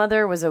the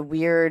mother was a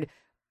weird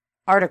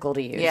article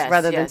to use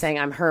rather than saying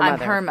I'm her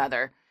mother. I'm her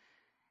mother.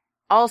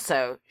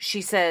 Also,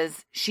 she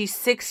says she's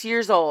 6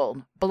 years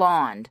old,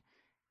 blonde.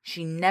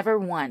 She never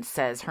once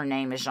says her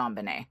name is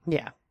JonBenét.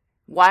 Yeah.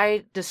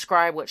 Why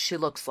describe what she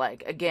looks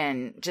like?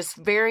 Again, just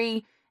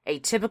very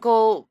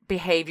atypical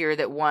behavior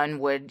that one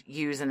would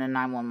use in a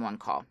 911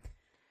 call.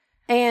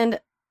 And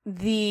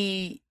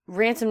the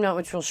ransom note,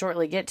 which we'll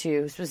shortly get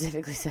to,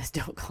 specifically says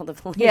don't call the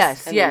police.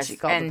 Yes, and yes.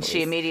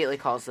 She immediately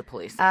calls the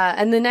police.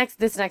 And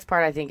this next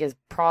part, I think, is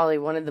probably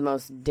one of the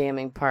most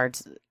damning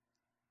parts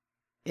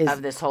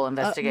of this whole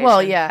investigation.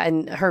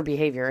 And her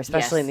behavior,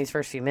 especially in these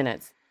first few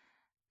minutes.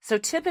 So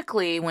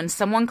typically, when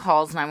someone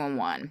calls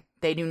 911,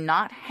 they do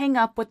not hang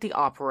up with the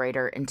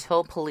operator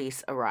until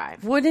police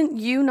arrive. Wouldn't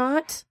you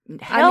not?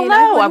 Hell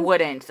no, I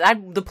wouldn't.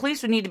 The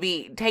police would need to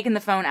be taking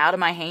the phone out of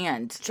my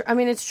hand.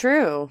 It's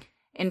true.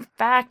 In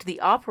fact, the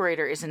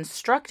operator is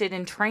instructed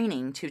in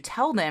training to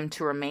tell them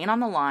to remain on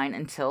the line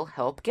until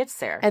help gets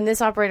there. And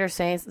this operator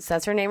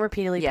says her name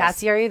repeatedly. Yes.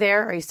 Patsy, are you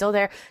there? Are you still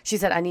there? She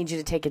said, I need you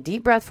to take a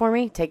deep breath for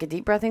me. Take a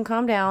deep breath and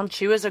calm down.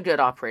 She was a good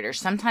operator.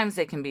 Sometimes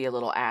they can be a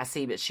little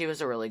assy, but she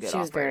was a really good operator.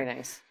 She was very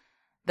nice.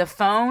 The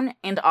phone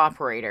and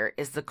operator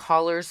is the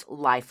caller's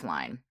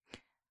lifeline.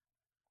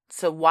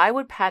 So why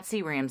would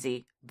Patsy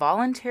Ramsey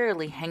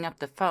voluntarily hang up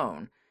the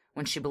phone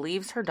when she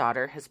believes her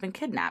daughter has been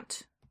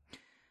kidnapped?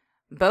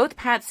 Both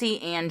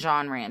Patsy and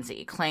John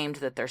Ramsey claimed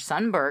that their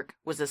son Burke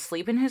was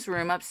asleep in his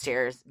room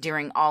upstairs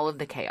during all of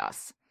the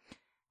chaos.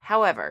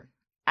 However,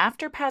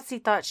 after Patsy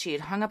thought she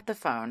had hung up the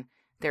phone,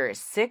 there is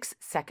 6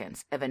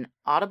 seconds of an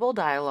audible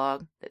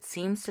dialogue that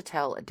seems to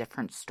tell a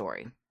different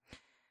story.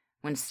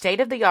 When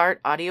state-of-the-art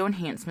audio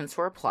enhancements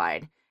were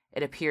applied,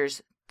 it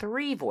appears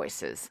 3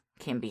 voices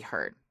can be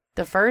heard.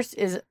 The first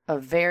is a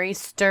very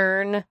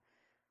stern,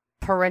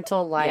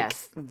 parental-like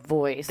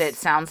voice. That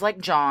sounds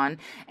like John.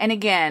 And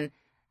again,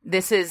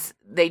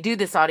 they do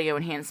this audio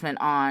enhancement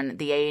on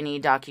the A&E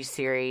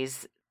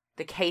docuseries,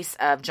 The Case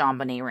of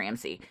JonBenét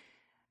Ramsey.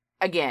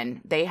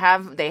 Again, they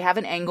have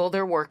an angle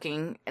they're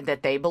working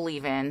that they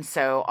believe in,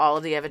 so all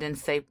of the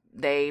evidence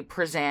they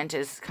present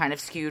is kind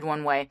of skewed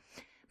one way.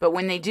 But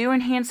when they do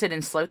enhance it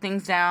and slow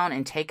things down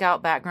and take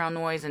out background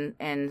noise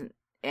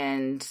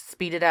and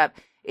speed it up,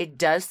 it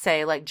does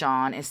say, like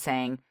John is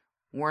saying,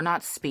 we're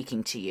not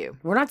speaking to you.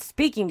 We're not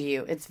speaking to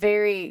you. It's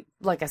very,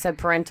 like I said,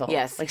 parental.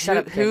 Yes. Like, shut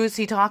up. Who's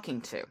he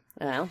talking to?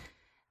 Well,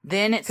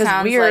 then it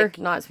sounds we're like...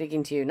 not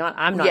speaking to you.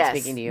 I'm not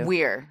speaking to you.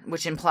 We're,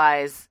 which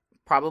implies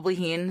probably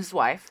he and his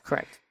wife.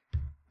 Correct.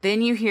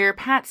 Then you hear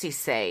Patsy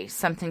say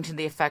something to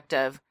the effect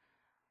of,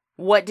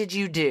 what did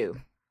you do?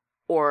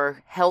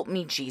 Or help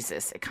me,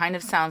 Jesus. It kind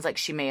of sounds like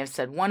she may have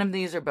said one of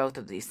these or both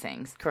of these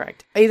things.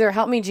 Correct. Either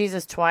help me,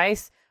 Jesus,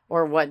 twice,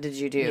 or what did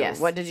you do?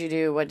 Yes. What did you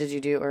do? What did you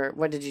do? Or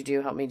what did you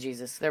do? Help me,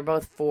 Jesus. They're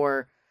both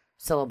 4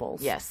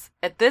 syllables. Yes.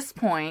 At this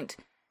point,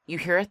 you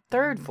hear a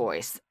third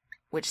voice,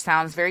 which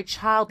sounds very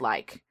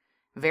childlike,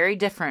 very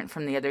different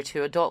from the other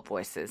 2 adult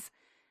voices,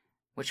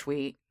 which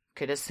we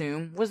could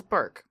assume was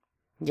Burke.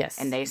 Yes.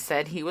 And they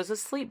said he was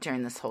asleep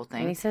during this whole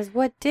thing. And he says,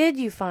 what did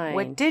you find?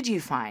 What did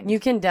you find? You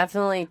can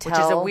definitely tell. Which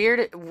is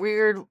a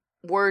weird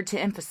word to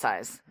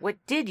emphasize. What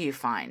did you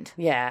find?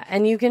 Yeah.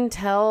 And you can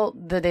tell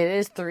that it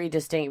is 3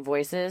 distinct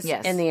voices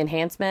in the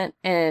enhancement.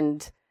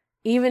 And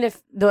even if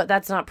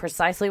that's not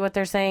precisely what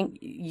they're saying,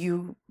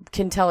 you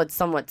can tell it's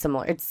somewhat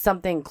similar. It's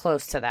something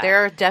close to that.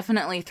 There are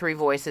definitely 3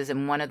 voices,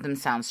 and one of them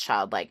sounds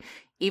childlike.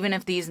 Even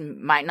if these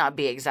might not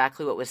be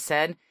exactly what was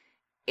said,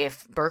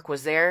 if Burke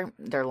was there,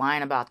 they're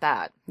lying about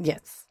that.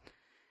 Yes.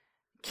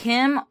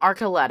 Kim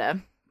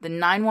Archuleta, the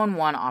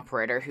 911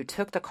 operator who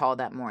took the call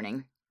that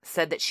morning,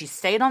 said that she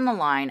stayed on the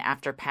line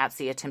after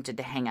Patsy attempted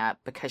to hang up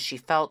because she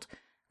felt,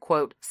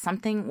 quote,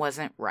 something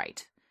wasn't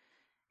right.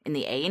 In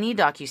the A&E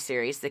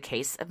docuseries, The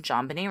Case of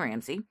JonBenét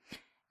Ramsey,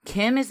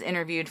 Kim is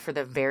interviewed for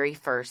the very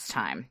first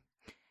time.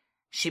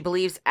 She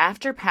believes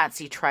after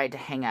Patsy tried to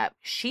hang up,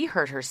 she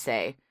heard her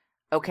say,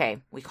 okay,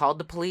 we called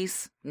the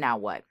police, now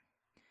what?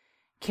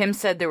 Kim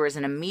said there was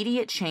an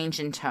immediate change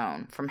in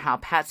tone from how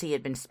Patsy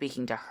had been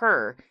speaking to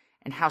her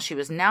and how she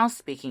was now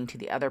speaking to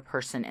the other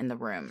person in the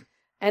room.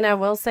 And I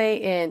will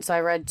say, so I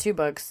read 2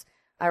 books.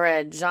 I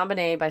read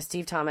JonBenét by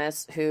Steve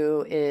Thomas,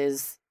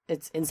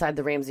 it's inside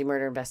the Ramsey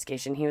murder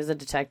investigation. He was a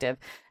detective.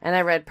 And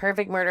I read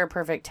Perfect Murder,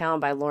 Perfect Town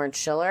by Lauren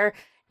Schiller.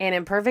 And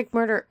in Perfect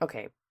Murder,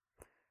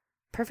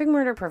 Perfect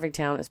Murder, Perfect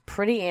Town is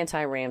pretty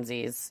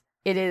anti-Ramsey's.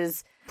 It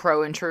is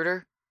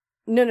pro-intruder.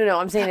 No.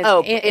 I'm saying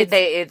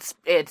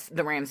it's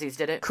the Ramseys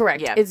did it.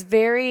 Correct. Yeah. It's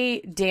very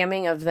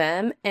damning of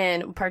them,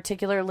 and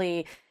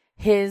particularly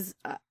his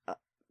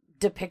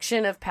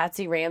depiction of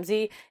Patsy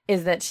Ramsey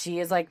is that she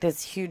is like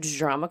this huge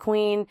drama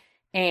queen,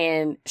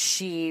 and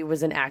she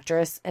was an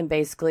actress, and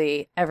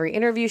basically every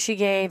interview she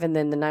gave, and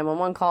then the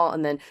 911 call,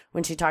 and then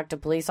when she talked to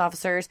police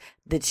officers,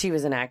 that she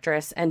was an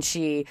actress, and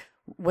she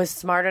was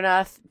smart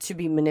enough to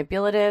be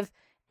manipulative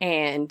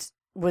and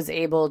was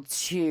able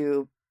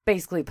to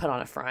basically put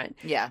on a front.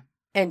 Yeah.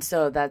 And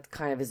so that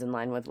kind of is in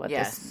line with what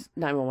this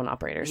 911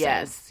 operator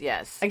said.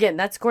 Yes. Again,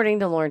 that's according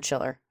to Lauren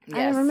Schiller. Yes.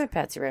 I never met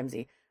Patsy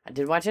Ramsey. I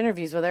did watch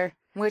interviews with her.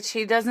 Which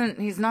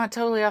he's not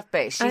totally off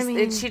base.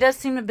 She does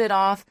seem a bit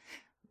off,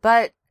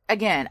 but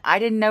again, I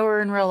didn't know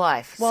her in real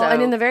life. Well,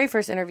 and in the very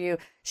first interview,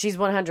 she's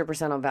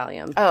 100% on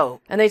Valium.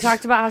 Oh. And they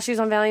talked about how she's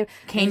on Valium.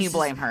 Can you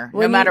blame her?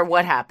 No matter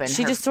what happened,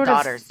 she her just sort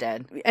daughter's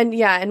dead. And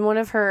and one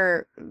of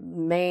her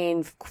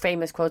main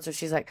famous quotes was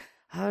she's like,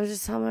 I was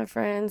just telling my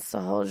friends to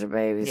hold your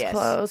babies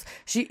close.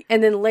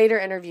 And then later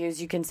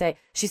interviews, you can say,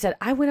 she said,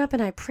 I went up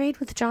and I prayed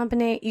with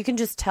JonBenét. You can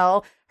just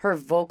tell her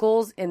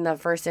vocals in the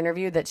first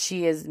interview that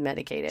she is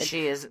medicated.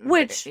 She is.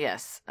 Which,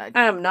 yes.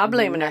 I'm not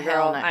blaming her,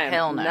 girl.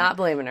 Hell no. Not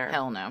blaming her.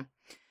 Hell no.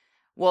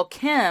 Well,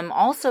 Kim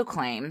also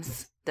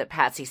claims that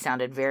Patsy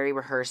sounded very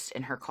rehearsed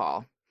in her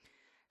call.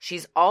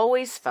 She's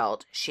always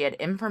felt she had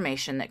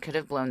information that could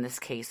have blown this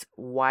case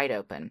wide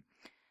open.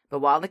 But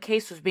while the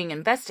case was being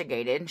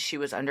investigated, she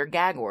was under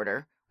gag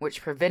order,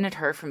 which prevented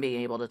her from being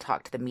able to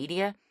talk to the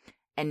media,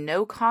 and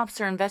no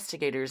cops or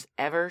investigators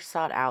ever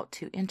sought out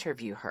to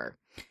interview her.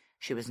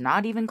 She was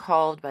not even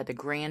called by the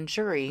grand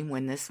jury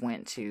when this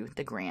went to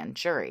the grand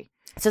jury.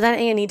 So that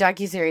A&E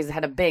docuseries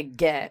had a big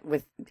get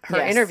with her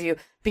interview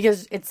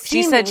because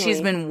she said she's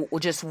been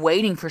just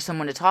waiting for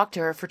someone to talk to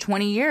her for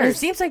 20 years. It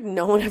seems like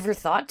no one ever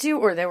thought to,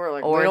 or they were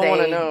like, we don't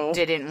want to know. Or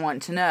they didn't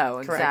want to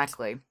know. Correct.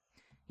 Exactly.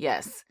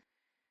 Yes.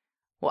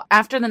 Well,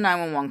 after the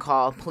 911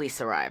 call, police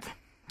arrive.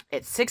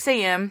 At 6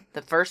 a.m.,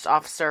 the first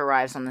officer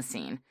arrives on the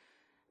scene.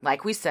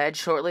 Like we said,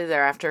 shortly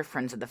thereafter,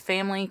 friends of the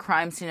family,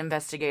 crime scene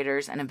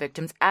investigators, and a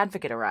victim's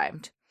advocate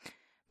arrived.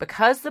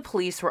 Because the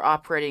police were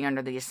operating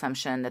under the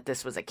assumption that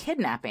this was a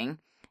kidnapping,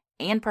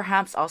 and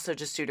perhaps also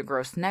just due to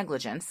gross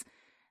negligence,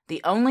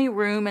 the only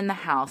room in the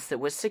house that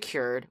was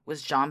secured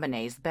was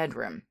JonBenét's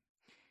bedroom.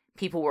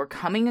 People were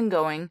coming and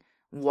going,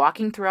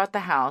 walking throughout the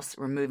house,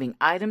 removing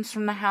items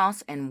from the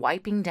house, and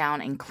wiping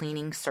down and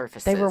cleaning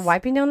surfaces. They were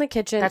wiping down the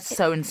kitchen. That's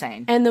so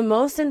insane. And the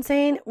most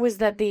insane was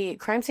that the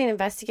crime scene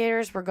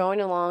investigators were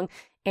going along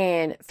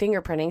and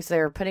fingerprinting. So they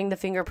were putting the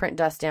fingerprint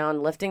dust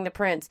down, lifting the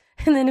prints,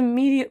 and then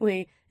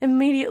immediately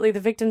the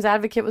victim's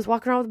advocate was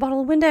walking around with a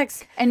bottle of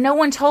Windex. And no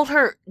one told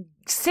her,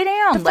 sit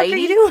down,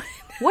 lady.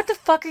 What the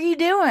fuck are you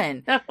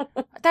doing? What the fuck are you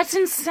doing? That's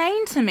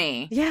insane to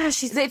me. Yeah,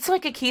 it's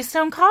like a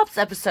Keystone Cops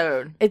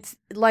episode. It's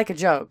like a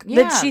joke.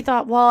 Yeah. That she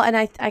thought, well, and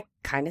I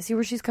kind of see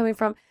where she's coming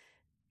from.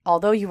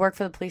 Although you work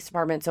for the police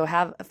department, so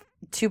have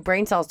 2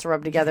 brain cells to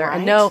rub together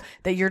and know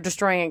that you're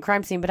destroying a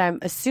crime scene. But I'm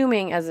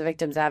assuming as a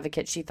victim's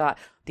advocate, she thought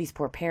these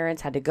poor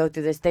parents had to go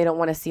through this. They don't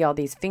want to see all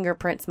these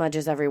fingerprint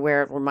smudges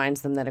everywhere. It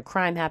reminds them that a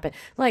crime happened.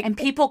 And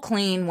people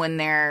clean when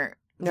they're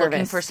nervous,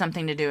 looking for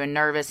something to do and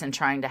nervous and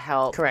trying to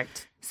help.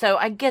 Correct. So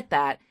I get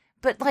that.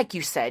 But like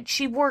you said,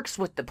 she works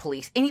with the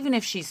police. And even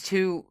if she's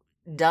too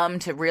dumb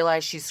to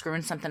realize she's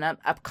screwing something up,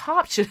 a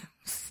cop should have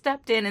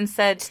stepped in and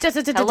said,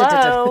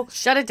 hello.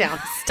 Shut it down.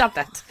 Stop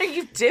that. What are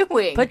you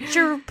doing?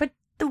 Put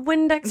the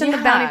Windex and the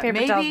bounty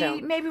paper towels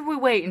down. Maybe we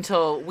wait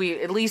until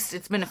at least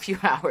it's been a few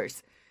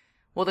hours.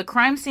 Well, the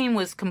crime scene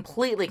was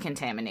completely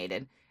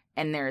contaminated,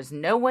 and there is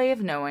no way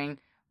of knowing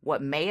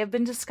what may have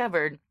been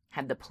discovered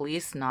had the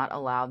police not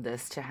allowed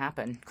this to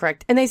happen.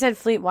 Correct. And they said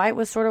Fleet White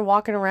was sort of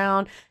walking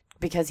around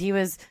because he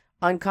was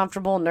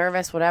uncomfortable,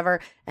 nervous,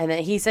 whatever. And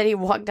then he said he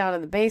walked down to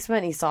the basement,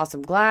 and he saw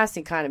some glass,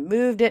 he kind of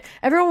moved it.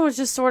 Everyone was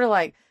just sort of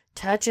like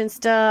touching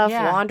stuff,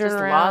 wandering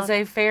around.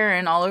 Laissez-faire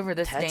and all over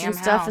this damn house. Touching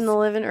stuff in the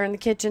living or in the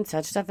kitchen,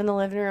 touch stuff in the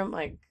living room.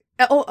 Like,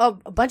 a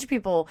bunch of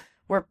people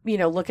were,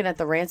 looking at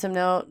the ransom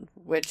note,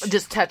 which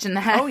just touching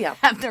that. Oh yeah,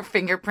 have their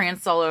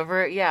fingerprints all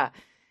over it. Yeah,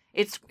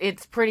 it's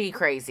pretty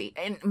crazy,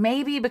 and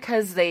maybe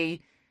because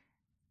they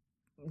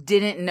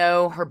didn't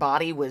know her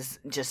body was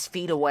just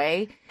feet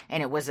away,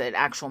 and it was an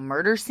actual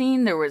murder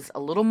scene. There was a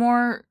little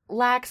more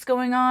lax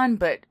going on,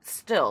 but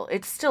still,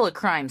 it's still a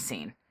crime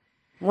scene.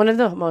 One of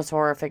the most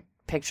horrific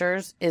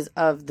pictures is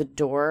of the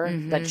door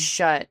that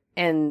shut.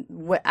 And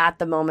at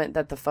the moment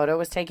that the photo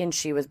was taken,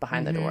 she was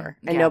behind the door.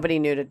 And nobody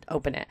knew to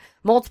open it.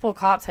 Multiple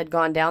cops had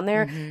gone down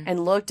there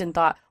and looked and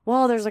thought,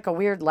 well, there's like a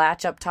weird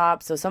latch up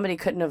top. So somebody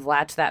couldn't have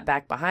latched that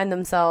back behind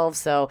themselves.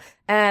 So,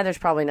 there's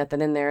probably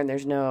nothing in there and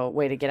there's no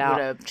way to get out.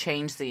 Would have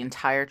changed the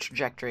entire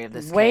trajectory of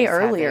this way case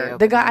earlier.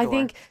 The guy, I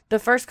think the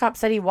first cop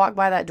said he walked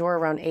by that door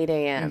around 8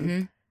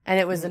 a.m. And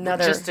it was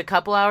another... Just a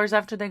couple hours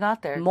after they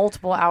got there.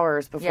 Multiple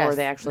hours before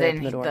they actually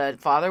opened the door. The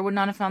father would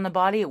not have found the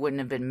body. It wouldn't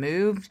have been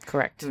moved.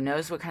 Correct. Who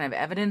knows what kind of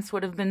evidence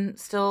would have been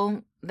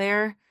still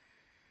there.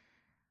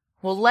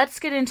 Well, let's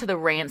get into the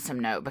ransom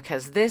note,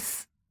 because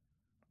this,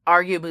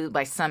 arguably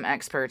by some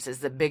experts, is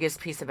the biggest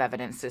piece of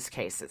evidence this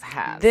case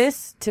has.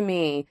 This, to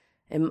me,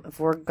 if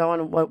we're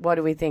going, what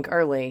do we think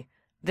early?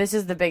 This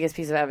is the biggest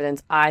piece of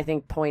evidence I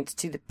think points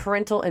to the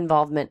parental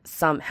involvement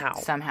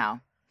somehow.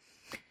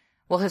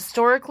 Well,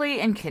 historically,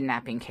 in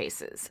kidnapping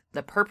cases,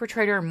 the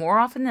perpetrator, more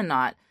often than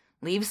not,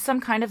 leaves some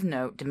kind of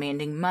note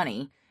demanding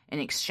money in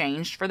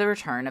exchange for the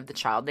return of the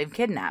child they've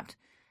kidnapped.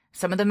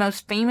 Some of the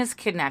most famous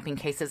kidnapping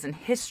cases in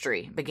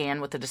history began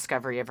with the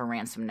discovery of a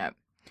ransom note.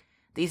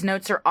 These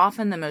notes are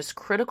often the most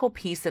critical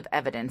piece of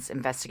evidence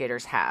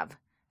investigators have.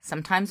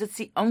 Sometimes it's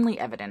the only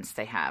evidence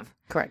they have.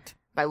 Correct.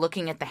 By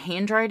looking at the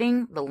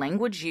handwriting, the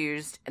language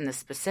used, and the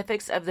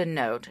specifics of the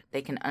note,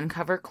 they can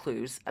uncover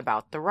clues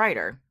about the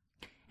writer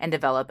and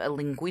develop a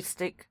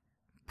linguistic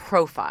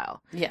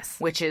profile. Yes.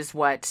 Which is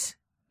what,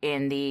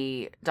 in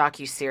the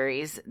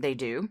docuseries, they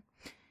do.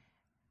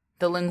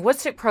 The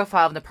linguistic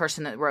profile of the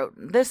person that wrote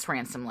this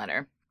ransom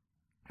letter.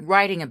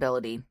 Writing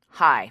ability,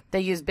 high. They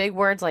use big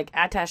words like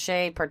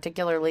attaché,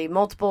 particularly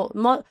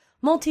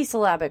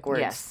multisyllabic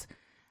words. Yes.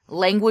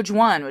 Language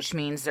 1, which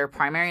means their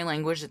primary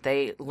language that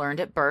they learned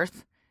at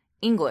birth,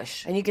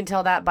 English. And you can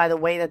tell that by the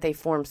way that they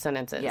form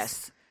sentences.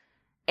 Yes.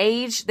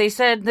 Age, they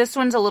said this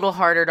one's a little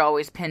harder to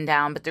always pin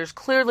down, but there's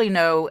clearly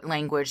no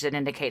language that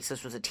indicates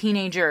this was a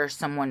teenager or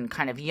someone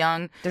kind of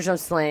young. There's no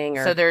slang.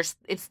 So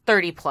it's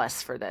 30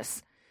 plus for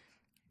this.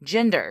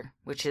 Gender,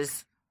 which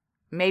is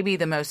maybe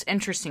the most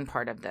interesting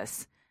part of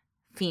this,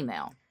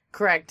 female.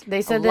 Correct.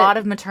 They said a lot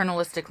of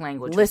maternalistic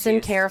language.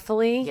 Listen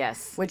carefully.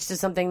 Yes. Which is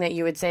something that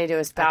you would say to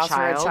a spouse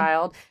or a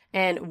child.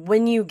 And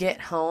when you get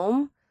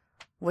home,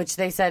 which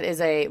they said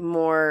is a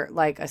more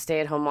like a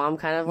stay-at-home mom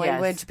kind of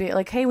language. Be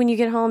like, hey, when you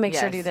get home, make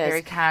sure to do this.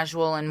 Very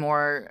casual and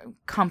more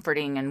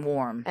comforting and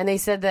warm. And they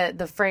said that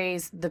the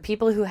phrase, the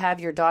people who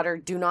have your daughter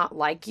do not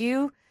like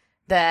you,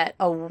 that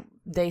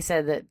they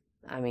said that,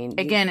 I mean...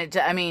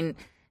 Again,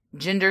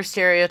 gender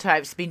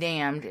stereotypes be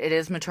damned. It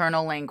is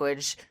maternal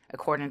language,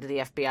 according to the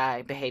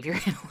FBI behavior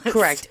analyst.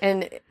 Correct.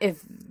 And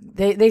if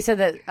they said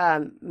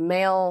that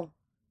male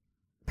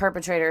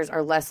perpetrators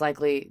are less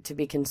likely to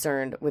be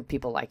concerned with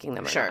people liking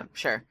them.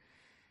 Sure.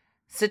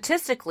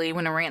 Statistically,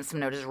 when a ransom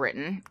note is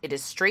written, it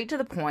is straight to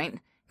the point,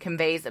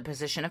 conveys a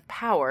position of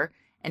power,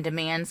 and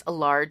demands a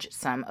large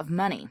sum of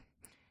money.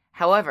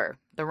 However,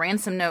 the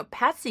ransom note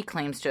Patsy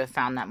claims to have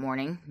found that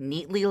morning,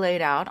 neatly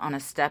laid out on a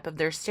step of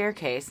their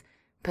staircase,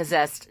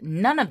 possessed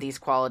none of these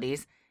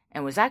qualities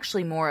and was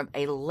actually more of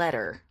a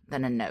letter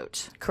than a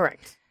note.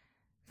 Correct.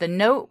 The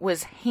note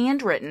was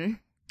handwritten,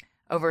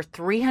 over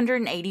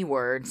 380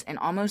 words, and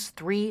almost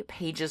 3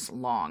 pages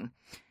long.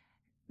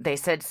 They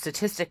said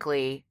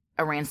statistically,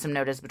 a ransom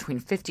note is between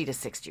 50 to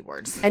 60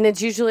 words. And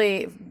it's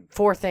usually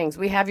 4 things.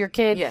 We have your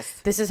kid.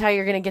 Yes. This is how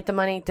you're going to get the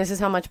money. This is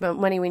how much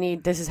money we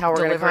need. This is how we're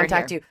going to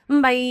contact you.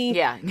 Bye.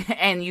 Yeah,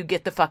 and you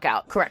get the fuck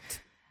out.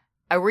 Correct.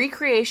 A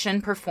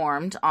recreation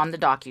performed on the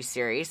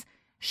docuseries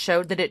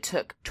showed that it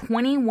took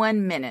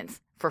 21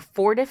 minutes for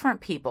 4 different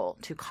people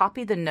to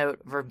copy the note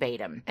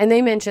verbatim. And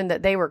they mentioned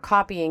that they were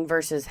copying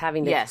versus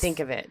having to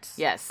think of it.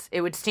 Yes.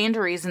 It would stand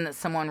to reason that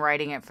someone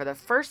writing it for the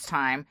first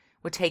time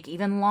would take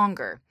even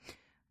longer.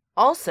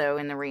 Also,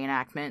 in the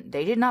reenactment,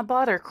 they did not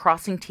bother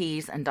crossing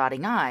T's and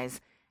dotting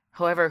I's.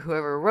 However,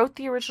 whoever wrote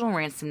the original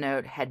ransom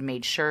note had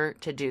made sure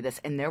to do this,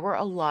 and there were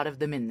a lot of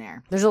them in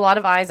there. There's a lot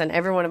of I's, and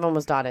every one of them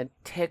was dotted.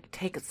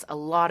 Takes a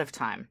lot of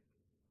time.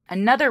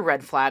 Another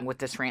red flag with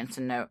this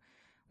ransom note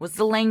was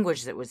the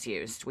language that was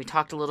used. We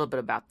talked a little bit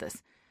about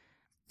this.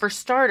 For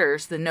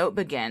starters, the note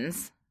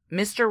begins,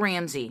 Mr.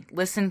 Ramsey,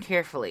 listen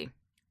carefully.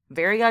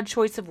 Very odd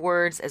choice of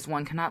words, as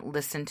one cannot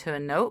listen to a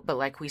note, but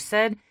like we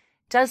said, it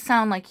does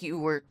sound like you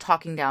were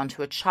talking down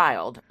to a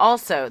child.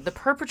 Also, the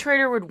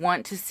perpetrator would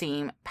want to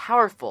seem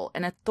powerful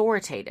and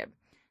authoritative.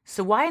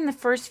 So why in the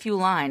first few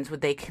lines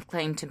would they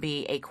claim to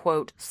be a,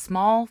 quote,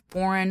 small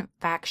foreign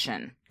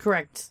faction?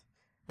 Correct.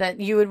 That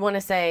you would want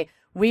to say,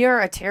 we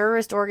are a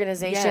terrorist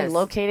organization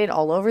located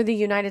all over the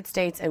United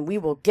States, and we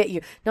will get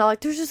you. Not like,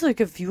 there's just like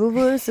a few of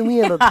us, and we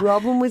have a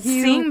problem with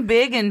you. Seem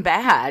big and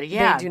bad,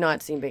 yeah. They do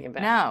not seem big and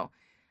bad. No.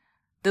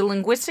 The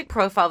linguistic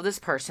profile of this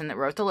person that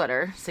wrote the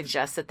letter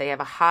suggests that they have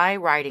a high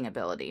writing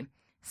ability.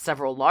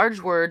 Several large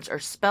words are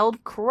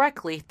spelled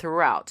correctly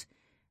throughout.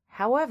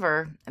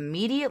 However,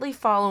 immediately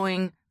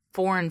following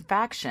foreign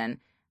faction,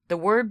 the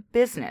word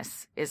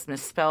business is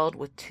misspelled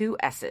with 2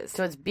 S's.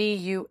 So it's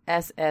Bussines.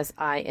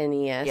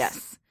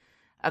 Yes.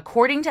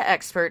 According to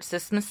experts,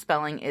 this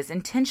misspelling is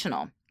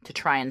intentional to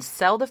try and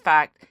sell the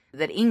fact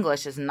that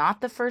English is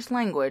not the first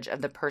language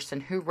of the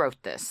person who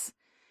wrote this.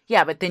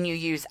 Yeah, but then you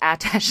use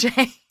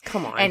attaché.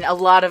 Come on. And a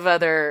lot of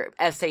other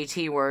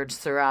SAT words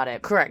throughout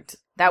it. Correct.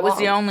 That was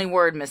the only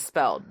word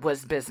misspelled,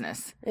 was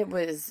business.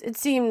 It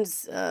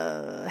seems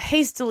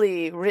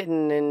hastily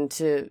written and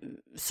to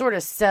sort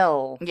of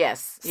sell.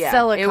 Yes. Yeah.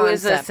 Sell a concept. It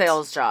was a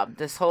sales job.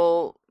 This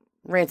whole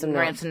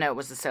ransom note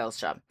was a sales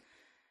job.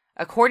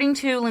 According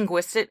to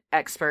linguistic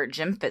expert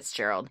Jim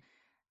Fitzgerald,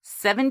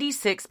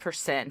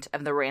 76%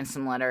 of the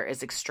ransom letter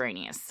is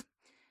extraneous.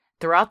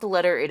 Throughout the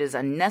letter, it is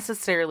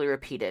unnecessarily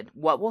repeated.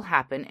 What will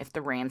happen if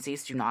the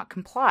Ramseys do not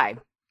comply?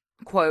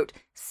 Quote,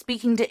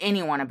 speaking to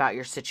anyone about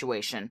your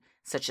situation,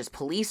 such as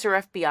police or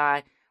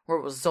FBI, will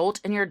result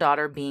in your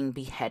daughter being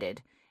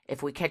beheaded.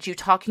 If we catch you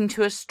talking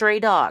to a stray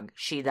dog,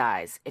 she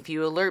dies. If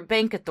you alert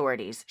bank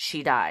authorities,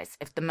 she dies.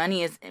 If the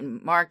money is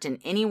marked in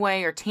any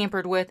way or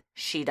tampered with,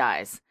 she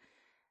dies.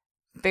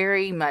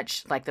 Very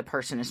much like the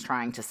person is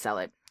trying to sell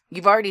it.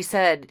 You've already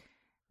said,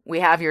 we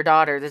have your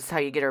daughter, this is how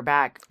you get her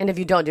back. And if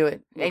you don't do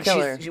it, we'll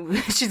kill her.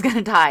 She's going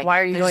to die. Why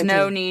are you There's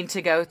no need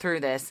to go through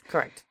this.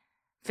 Correct.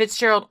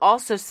 Fitzgerald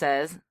also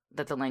says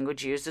that the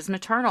language used is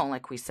maternal,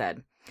 like we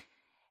said.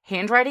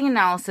 Handwriting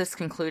analysis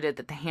concluded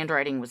that the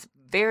handwriting was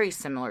very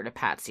similar to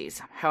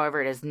Patsy's.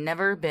 However, it has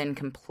never been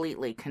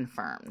completely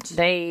confirmed.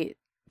 They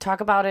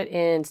talk about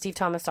it Steve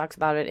Thomas talks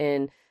about it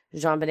in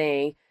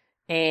JonBenét,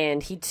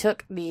 and he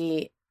took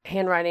the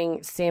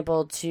handwriting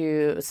sample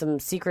to some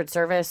Secret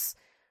Service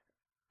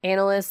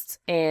analysts,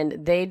 and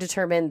they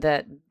determined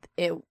that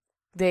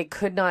they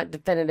could not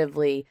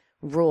definitively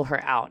rule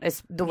her out.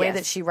 It's the way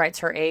that she writes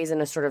her A's in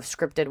a sort of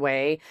scripted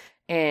way,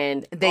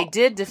 and they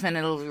did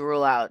definitively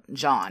rule out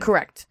John.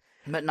 Correct.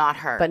 But not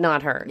her.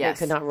 Yes.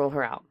 They could not rule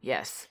her out.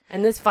 Yes.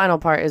 And this final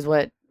part is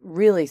what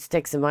really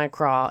sticks in my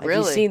craw.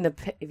 Really?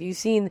 If you've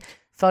seen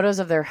photos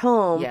of their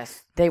home,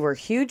 yes, they were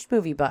huge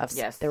movie buffs.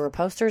 Yes. There were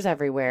posters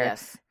everywhere.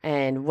 Yes.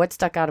 And what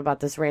stuck out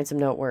about this ransom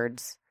note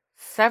words?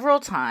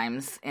 Several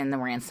times in the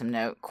ransom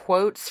note,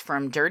 quotes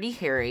from Dirty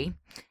Harry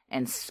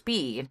and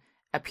Speed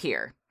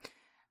appear.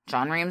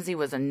 John Ramsey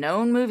was a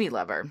known movie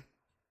lover.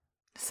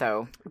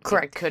 So,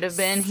 correct. It could have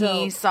been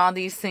he saw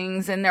these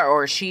things in there,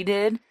 or she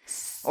did,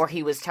 or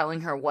he was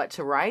telling her what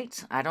to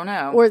write. I don't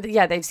know. Or,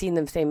 they've seen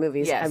the same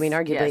movies. Yes, I mean,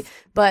 arguably. yes.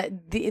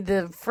 But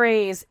the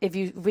phrase, if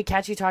we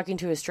catch you talking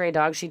to a stray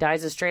dog, she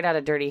dies, is straight out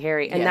of Dirty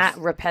Harry. And that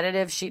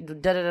repetitive, she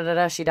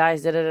da-da-da-da-da, she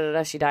dies,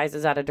 da-da-da-da-da, she dies,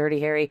 is out of Dirty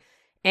Harry.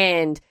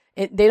 And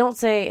they don't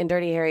say in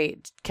Dirty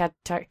Harry,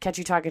 catch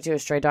you talking to a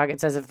stray dog. It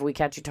says if we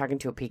catch you talking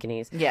to a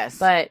Pekingese. Yes.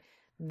 But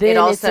then it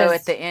also says,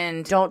 at the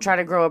end, don't try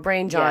to grow a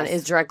brain, John, yes,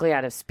 is directly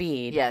out of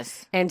Speed.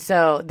 Yes. And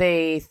so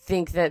they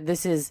think that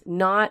this is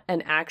not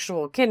an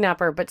actual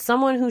kidnapper, but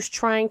someone who's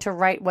trying to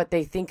write what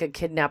they think a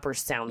kidnapper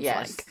sounds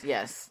like.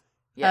 Yes.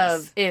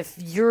 Of if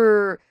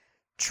you're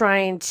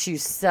trying to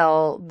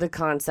sell the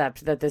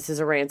concept that this is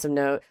a ransom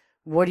note,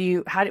 what do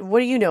you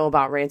know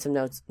about ransom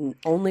notes?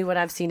 Only what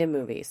I've seen in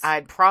movies.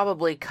 I'd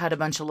probably cut a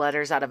bunch of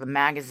letters out of a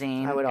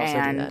magazine. I would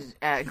also do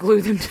that.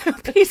 Glue them to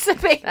a piece of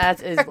paper.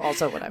 That is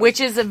also what I would. Which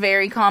is a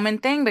very common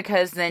thing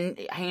because then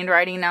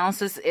handwriting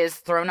analysis is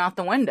thrown out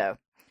the window.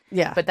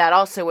 Yeah. But that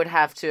also would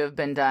have to have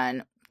been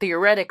done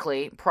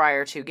theoretically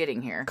prior to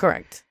getting here.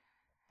 Correct.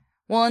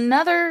 Well,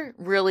 another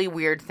really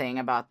weird thing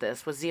about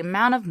this was the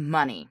amount of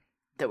money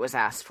that was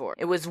asked for.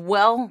 It was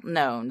well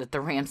known that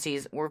the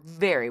Ramseys were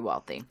very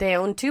wealthy. They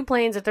owned 2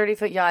 planes, a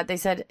 30-foot yacht. They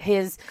said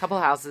his couple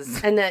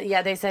houses, and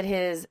they said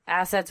his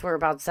assets were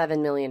about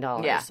 $7 million.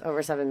 Yeah,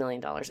 over $7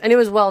 million, and it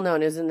was well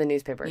known. It was in the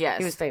newspaper. Yes,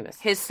 he was famous.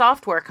 His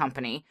software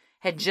company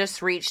had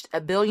just reached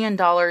 $1 billion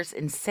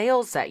in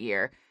sales that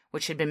year,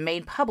 which had been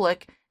made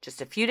public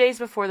just a few days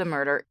before the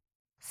murder.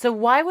 So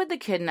why would the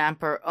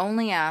kidnapper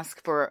only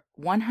ask for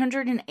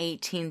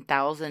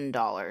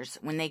 $118,000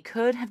 when they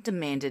could have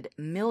demanded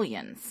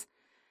millions?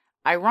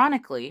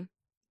 Ironically,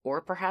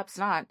 or perhaps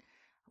not,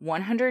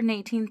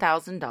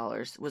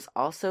 $118,000 was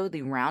also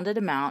the rounded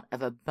amount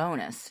of a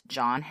bonus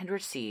John had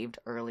received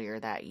earlier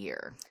that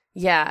year.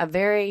 Yeah, a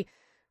very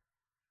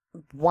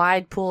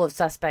wide pool of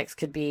suspects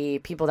could be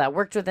people that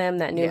worked with him,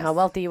 that knew how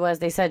wealthy he was.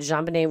 They said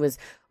JonBenét was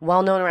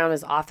well known around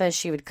his office.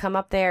 She would come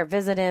up there,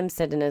 visit him,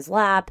 sit in his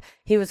lap.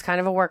 He was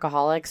kind of a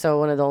workaholic, so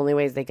one of the only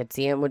ways they could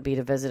see him would be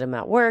to visit him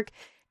at work.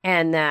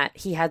 And that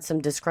he had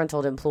some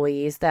disgruntled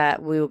employees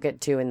that we will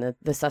get to in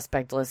the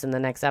suspect list in the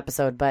next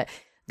episode, but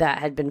that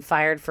had been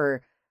fired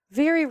for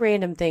very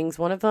random things.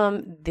 One of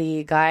them,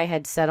 the guy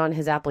had said on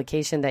his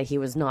application that he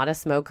was not a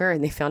smoker,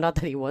 and they found out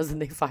that he was,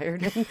 and they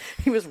fired him.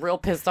 He was real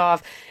pissed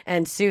off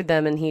and sued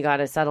them, and he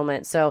got a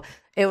settlement. So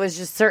it was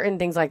just certain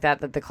things like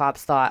that the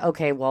cops thought,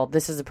 okay, well,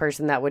 this is a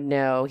person that would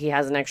know. He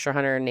has an extra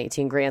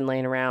 $118,000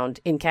 laying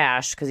around in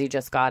cash because he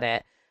just got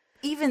it.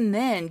 Even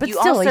then, but you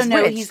still, also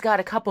know rich. He's got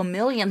a couple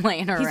million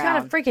laying around. He's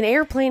got a freaking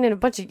airplane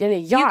and a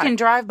yacht. You can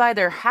drive by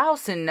their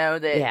house and know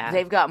that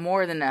they've got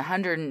more than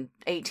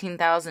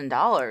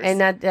 $118,000. And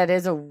that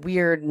is a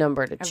weird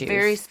number to choose. A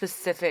very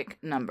specific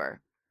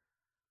number.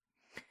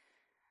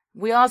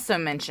 We also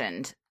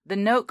mentioned The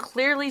note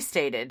clearly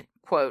stated,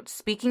 quote,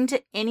 "Speaking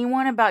to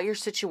anyone about your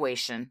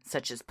situation,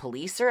 such as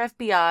police or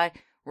FBI,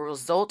 will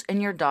result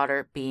in your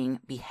daughter being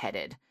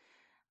beheaded."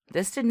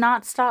 This did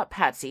not stop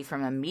Patsy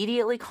from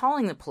immediately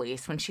calling the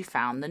police when she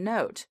found the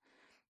note.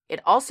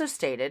 It also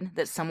stated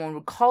that someone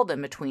would call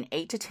them between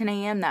 8 to 10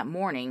 a.m. that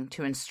morning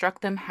to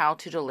instruct them how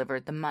to deliver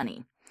the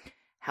money.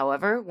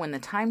 However, when the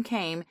time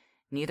came,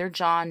 neither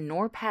John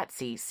nor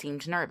Patsy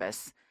seemed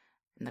nervous,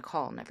 and the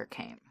call never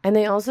came. And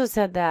they also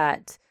said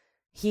that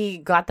he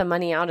got the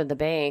money out of the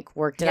bank,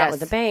 worked it out with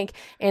the bank,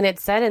 and it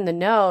said in the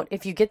note,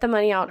 if you get the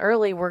money out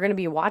early, we're going to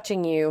be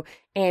watching you,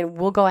 and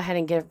we'll go ahead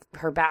and give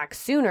her back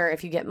sooner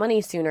if you get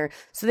money sooner.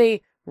 So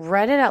they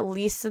read it at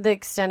least to the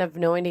extent of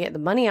knowing to get the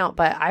money out,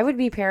 but I would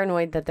be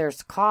paranoid that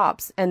there's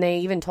cops, and they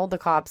even told the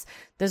cops,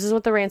 this is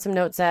what the ransom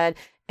note said,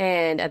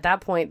 and at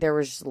that point, there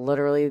was just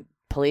literally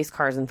police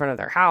cars in front of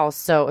their house.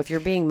 So if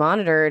you're being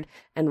monitored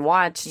and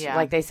watched,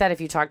 like they said,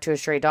 if you talk to a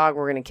stray dog,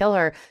 we're going to kill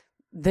her,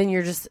 then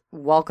you're just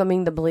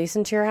welcoming the police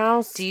into your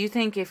house. Do you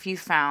think if you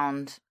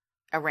found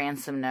a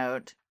ransom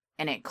note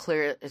and it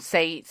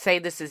say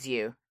this is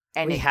you,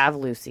 and we have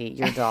Lucy,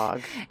 your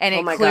dog, and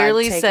it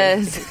clearly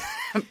says,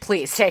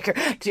 please take her.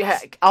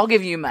 I'll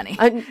give you money.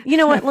 You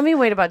know what? Let me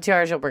wait about 2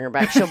 hours. She'll bring her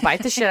back. She'll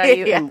bite the shit out of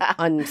you and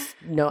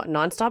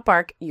nonstop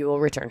bark. You will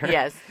return her.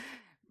 Yes.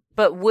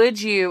 But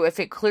would you, if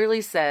it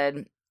clearly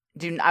said,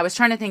 I was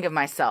trying to think of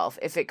myself,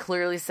 if it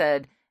clearly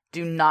said,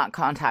 do not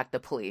contact the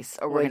police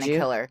or we're going to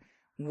kill her.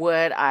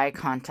 Would I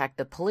contact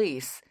the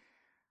police?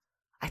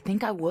 I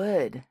think I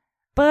would.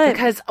 But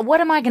because what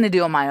am I going to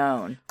do on my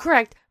own?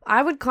 Correct.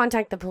 I would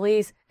contact the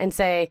police and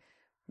say,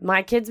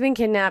 my kid's been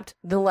kidnapped.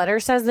 The letter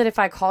says that if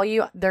I call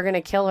you, they're going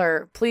to kill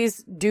her.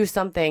 Please do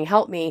something.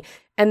 Help me.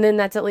 And then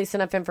that's at least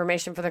enough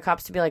information for the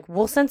cops to be like,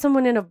 we'll send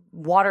someone in a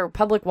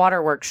public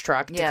waterworks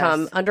truck to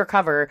come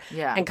undercover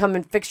and come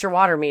and fix your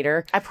water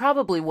meter. I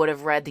probably would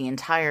have read the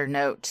entire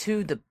note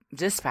to the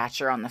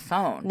dispatcher on the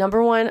phone.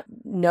 Number one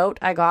note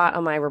I got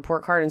on my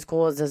report card in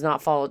school is does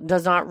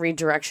not read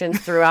directions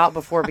throughout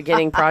before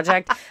beginning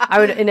project. I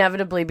would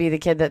inevitably be the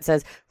kid that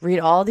says, read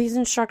all these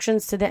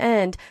instructions to the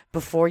end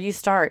before you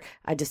start.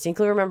 I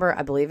distinctly remember,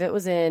 I believe it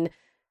was in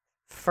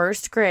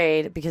first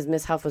grade, because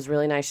Miss Huff was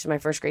really nice. She's my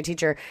first grade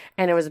teacher.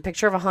 And it was a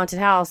picture of a haunted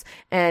house.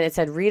 And it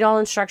said, read all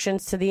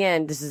instructions to the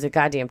end. This is a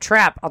goddamn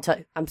trap. I'll tell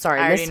you. I'm sorry.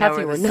 Miss Huff,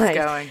 you were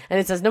nice. And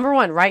it says, number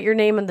 1, write your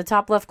name in the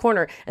top left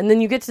corner. And then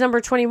you get to number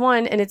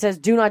 21 and it says,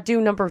 do not do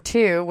number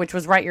 2, which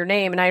was write your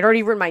name. And I had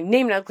already written my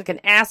name and I look like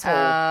an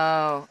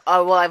asshole.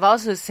 Oh, well, I've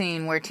also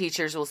seen where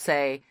teachers will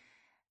say,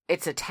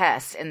 it's a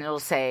test, and it'll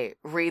say,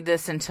 read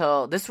this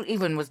until, this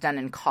even was done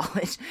in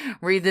college,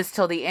 read this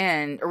till the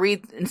end,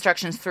 read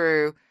instructions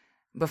through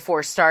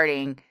before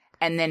starting,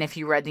 and then if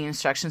you read the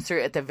instructions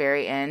through at the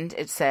very end,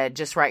 it said,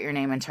 just write your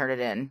name and turn it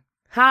in.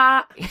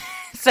 Ha!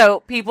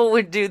 So people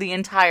would do the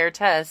entire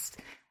test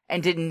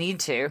and didn't need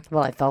to.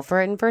 Well, I fell for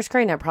it in first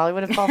grade, and I probably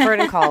would have fell for it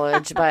in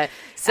college, but...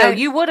 So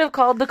you would have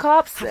called the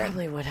cops then? I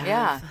probably would have.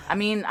 Yeah. I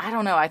mean, I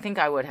don't know. I think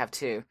I would have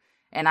too.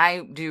 And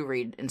I do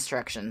read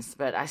instructions,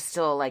 but I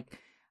still,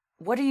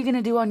 what are you going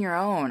to do on your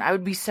own? I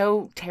would be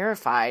so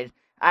terrified.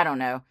 I don't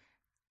know.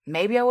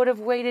 Maybe I would have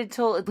waited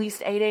till at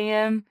least 8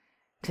 a.m.,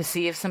 to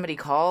see if somebody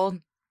called.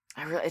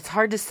 It's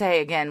hard to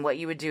say, again, what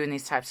you would do in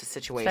these types of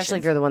situations. Especially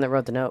if you're the one that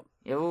wrote the note.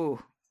 Ooh,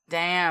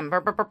 damn.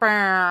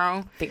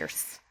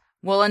 Fierce.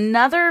 Well,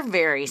 another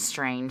very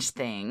strange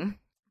thing.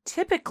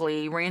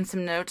 Typically,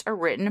 ransom notes are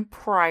written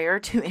prior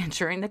to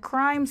entering the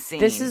crime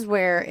scene. This is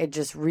where it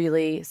just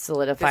really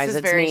solidifies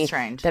it to me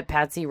strange. That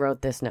Patsy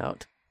wrote this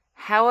note.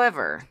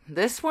 However,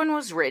 this one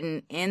was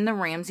written in the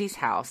Ramsey's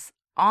house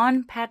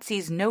on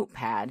Patsy's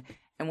notepad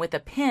and with a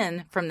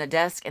pen from the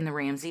desk in the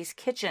Ramsey's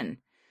kitchen.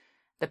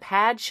 The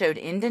pad showed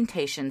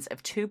indentations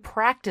of 2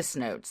 practice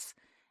notes.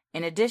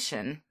 In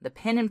addition, the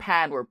pen and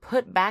pad were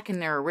put back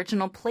in their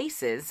original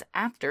places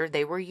after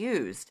they were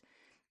used.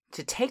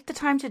 To take the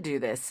time to do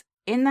this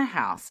in the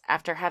house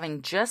after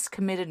having just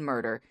committed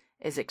murder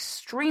is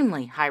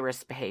extremely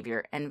high-risk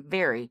behavior and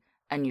very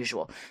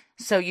unusual.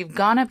 So you've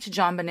gone up to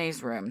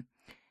JonBenét's room.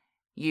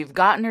 You've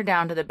gotten her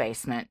down to the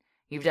basement.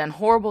 You've done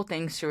horrible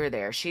things to her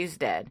there. She's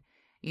dead.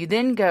 You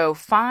then go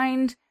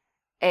find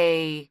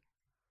a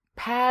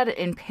pad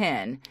and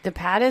pen. The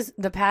pad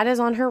is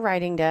on her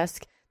writing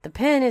desk. The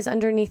pen is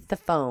underneath the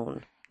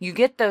phone. You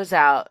get those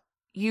out.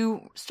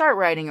 You start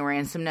writing a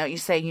ransom note. You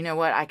say, you know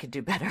what? I could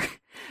do better.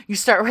 You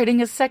start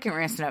writing a second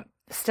ransom note.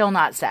 Still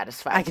not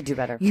satisfied. I could do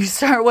better. You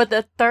start with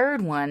a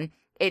third one.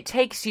 It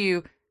takes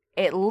you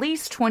at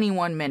least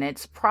 21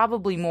 minutes,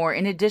 probably more,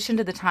 in addition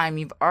to the time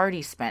you've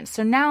already spent.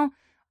 So now,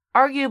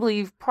 arguably,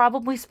 you've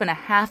probably spent a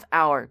half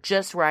hour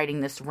just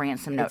writing this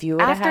ransom note.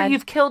 After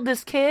you've killed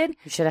this kid.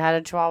 You should have had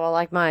a chihuahua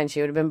like mine.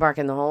 She would have been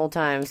barking the whole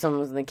time someone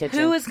was in the kitchen.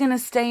 Who is going to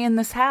stay in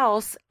this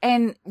house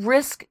and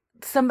risk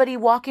somebody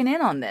walking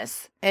in on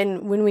this?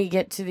 And when we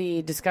get to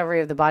the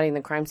discovery of the body in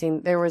the crime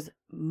scene, there was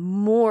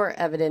more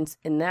evidence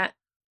in that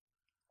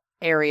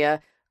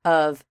area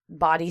of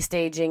body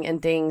staging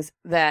and things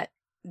that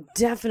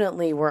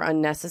definitely were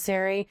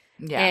unnecessary.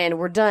 Yeah. And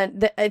we're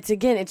done.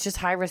 It's just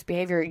high risk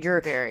behavior.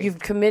 You've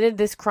committed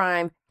this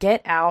crime,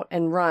 get out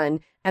and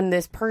run. And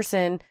this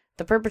person,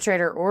 the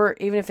perpetrator, or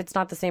even if it's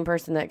not the same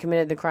person that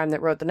committed the crime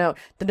that wrote the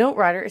note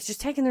writer is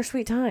just taking their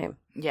sweet time.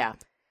 Yeah.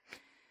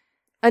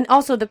 And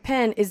also the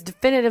pen is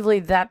definitively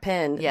that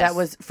pen Yes. that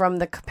was from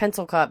the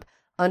pencil cup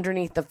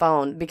underneath the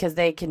phone, because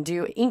they can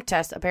do ink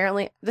tests.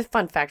 Apparently, the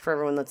fun fact for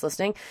everyone that's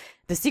listening,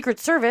 the Secret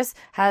Service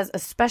has a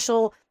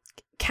special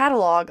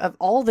catalog of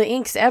all the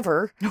inks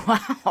ever.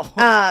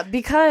 Wow.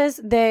 Because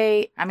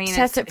they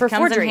test it for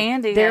forgery.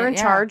 Handy, They're in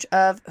charge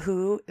of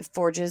who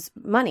forges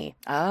money.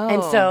 Oh.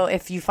 And so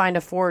if you find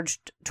a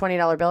forged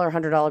 $20 bill or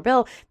 $100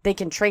 bill, they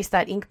can trace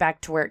that ink back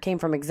to where it came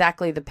from,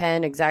 exactly the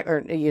pen,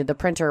 or the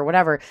printer or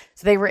whatever.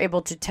 So they were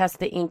able to test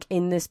the ink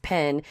in this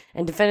pen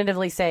and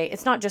definitively say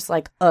it's not just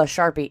like a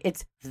Sharpie,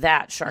 it's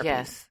that Sharpie.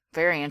 Yes.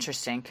 Very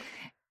interesting.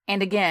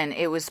 And again,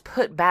 it was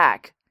put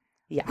back.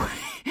 Yeah.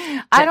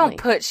 I don't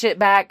put shit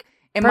back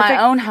in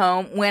my own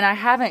home when I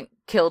haven't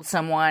killed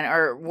someone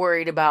or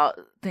worried about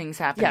things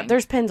happening. Yeah,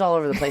 there's pins all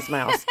over the place in my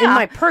house. In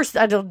my purse,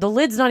 the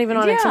lid's not even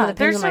on it. Some of the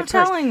pins in my purse.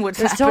 There's no telling what's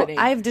happening.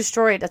 I've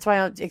destroyed, that's why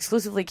I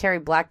exclusively carry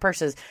black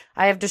purses.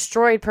 I have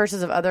destroyed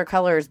purses of other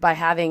colors by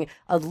having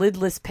a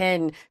lidless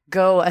pen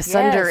go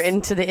asunder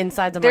into the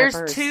insides of my purse.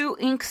 There's 2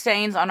 ink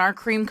stains on our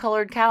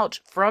cream-colored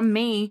couch from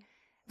me.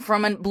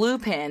 From a blue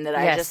pen that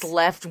I just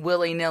left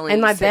willy-nilly.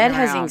 And my bed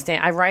has ink stains.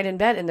 I write in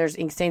bed and there's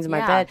ink stains in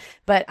my bed.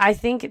 But I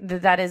think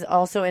that is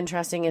also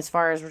interesting as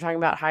far as we're talking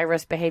about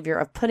high-risk behavior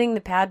of putting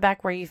the pad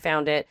back where you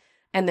found it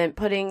and then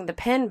putting the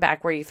pen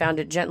back where you found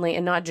it gently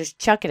and not just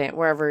chucking it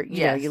wherever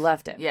you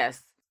left it.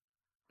 Yes.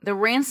 The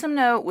ransom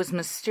note was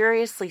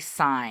mysteriously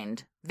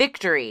signed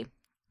Victory,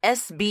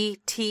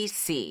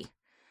 SBTC.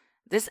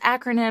 This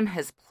acronym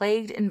has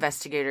plagued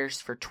investigators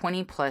for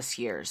 20-plus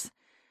years.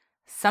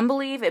 Some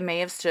believe it may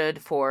have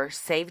stood for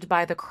Saved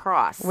by the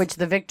Cross. Which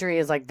the victory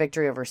is like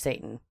victory over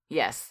Satan.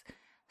 Yes.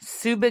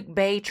 Subic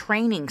Bay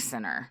Training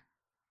Center.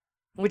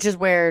 Which is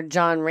where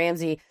John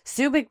Ramsey...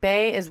 Subic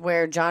Bay is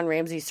where John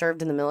Ramsey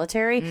served in the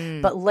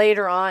military. But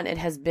later on, it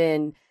has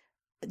been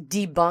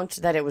debunked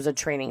that it was a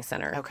training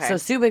center. Okay. So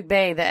Subic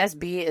Bay, the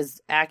SB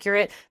is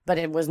accurate, but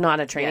it was not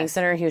a training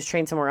center. He was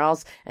trained somewhere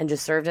else and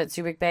just served at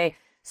Subic Bay.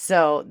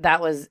 So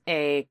that was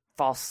a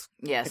false...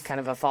 kind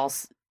of a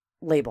false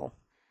label.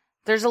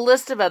 There's a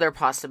list of other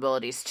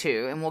possibilities,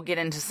 too, and we'll get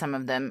into some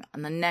of them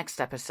in the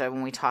next episode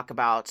when we talk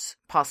about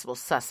possible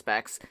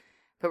suspects.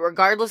 But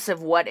regardless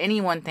of what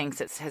anyone thinks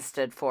it has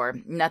stood for,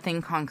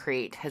 nothing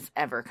concrete has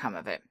ever come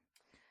of it.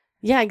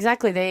 Yeah,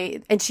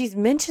 exactly. And she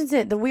mentions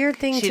it. The weird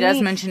thing she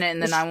does mention it in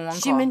the 911 call.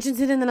 She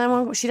mentions it in the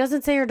 911. She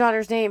doesn't say her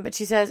daughter's name, but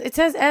she says it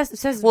says S. It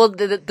says well,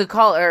 the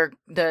call or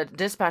the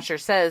dispatcher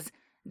says,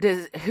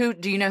 do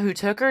you know who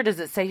took her?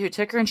 Does it say who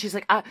took her? And she's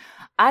like,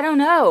 I don't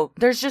know.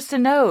 There's just a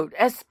note.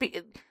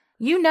 SB.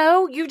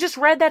 You just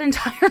read that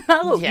entire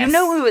note. Yes. You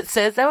know who it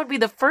says. That would be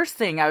the first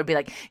thing I would be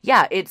like,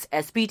 yeah, it's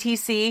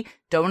SBTC.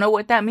 Don't know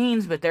what that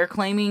means, but they're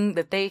claiming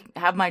that they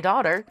have my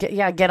daughter.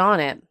 Get on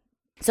it.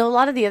 So a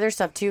lot of the other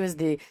stuff, too, is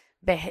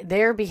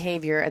their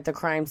behavior at the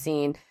crime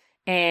scene.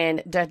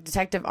 And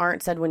Detective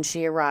Arndt said when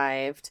she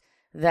arrived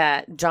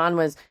that John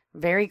was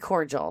very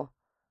cordial.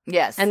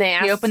 Yes. And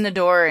he opened the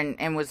door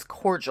and was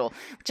cordial.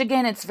 Which,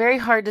 again, it's very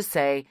hard to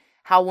say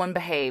how one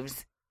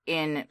behaves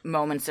in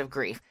moments of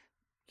grief.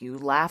 You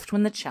laughed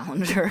when the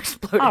Challenger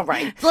exploded. All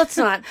right. Let's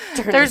not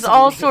turn There's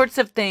all sorts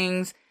of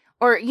things.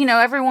 Or,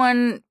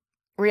 everyone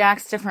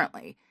reacts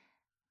differently.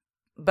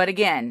 But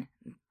again,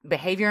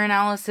 behavior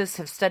analysis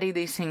have studied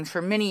these things for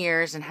many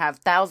years and have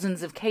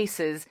thousands of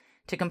cases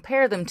to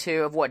compare them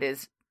to of what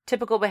is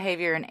typical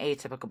behavior and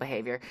atypical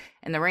behavior.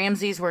 And the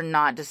Ramseys were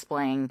not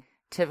displaying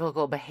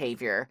typical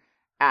behavior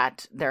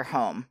at their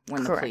home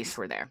when the police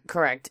were there.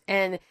 Correct.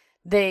 And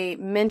they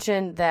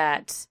mentioned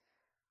that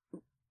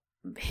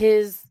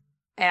his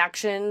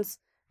actions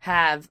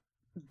have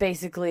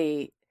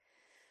basically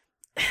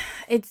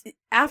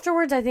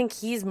afterwards I think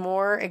he's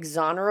more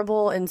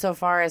exonerable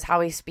insofar as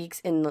how he speaks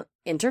in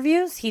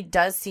interviews. He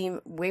does seem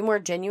way more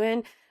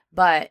genuine,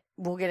 but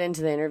we'll get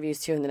into the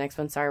interviews too in the next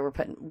one. Sorry,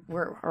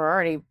 we're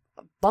already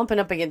bumping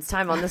up against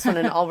time on this one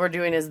and all we're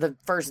doing is the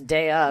first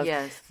day of.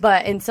 Yes.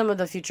 But in some of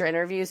the future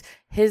interviews,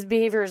 his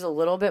behavior is a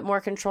little bit more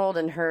controlled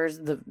and hers,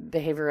 the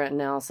behavior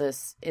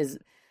analysis is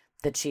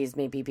that she's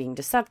maybe being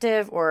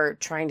deceptive or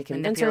trying to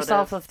convince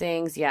herself of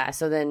things. Yeah.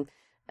 So then,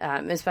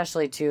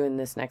 especially too in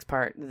this next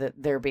part, that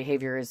their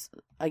behavior is,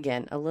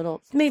 again, a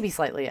little, maybe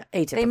slightly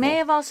atypical. They may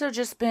have also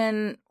just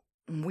been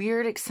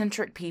weird,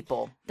 eccentric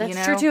people.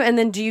 That's true too. And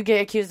then do you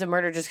get accused of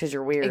murder just because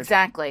you're weird?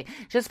 Exactly.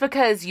 Just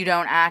because you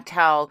don't act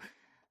how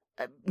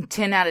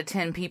 10 out of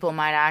 10 people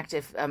might act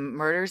if a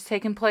murder's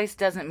taken place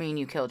doesn't mean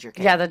you killed your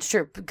kid. Yeah, that's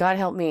true. God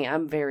help me.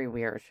 I'm very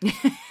weird.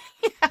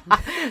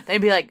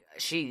 They'd be like,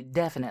 she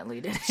definitely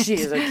did it. She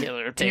is a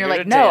killer. And you're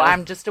like, no,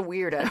 I'm just a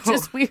weirdo. I'm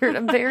just weird.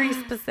 I'm very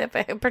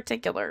specific and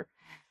particular.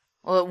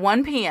 Well, at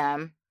 1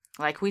 p.m.,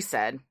 like we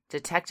said,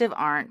 Detective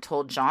Arndt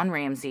told John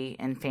Ramsey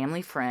and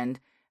family friend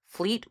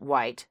Fleet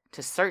White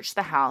to search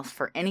the house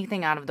for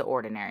anything out of the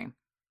ordinary.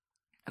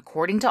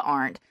 According to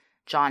Arndt,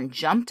 John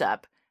jumped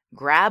up,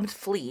 grabbed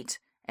Fleet,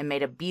 and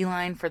made a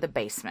beeline for the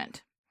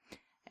basement.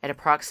 At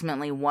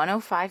approximately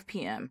 1:05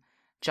 p.m.,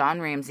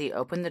 John Ramsey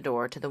opened the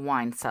door to the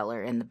wine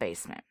cellar in the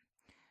basement.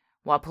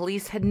 While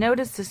police had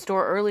noticed the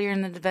store earlier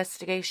in the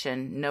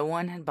investigation, no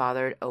one had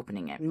bothered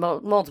opening it.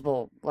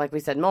 Multiple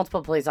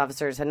police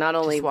officers had not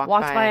only walked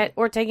by it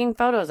or taking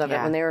photos of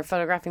it when they were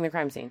photographing the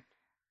crime scene.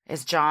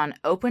 As John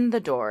opened the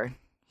door,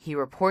 he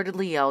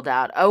reportedly yelled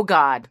out, "Oh,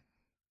 God!"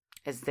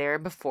 as there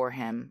before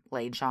him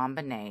lay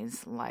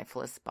JonBenét's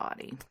lifeless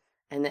body.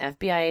 And the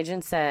FBI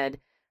agent said,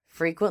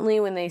 frequently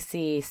when they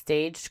see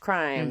staged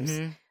crimes,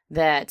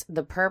 that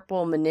the perp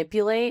will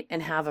manipulate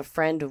and have a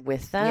friend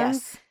with them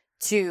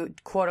to,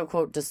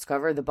 quote-unquote,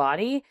 discover the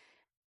body.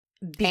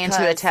 And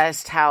to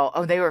attest how,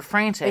 they were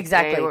frantic.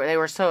 Exactly. They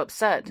were so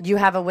upset. You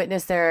have a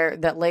witness there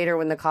that later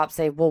when the cops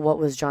say, well, what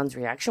was John's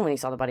reaction when he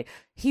saw the body?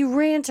 He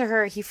ran to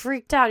her. He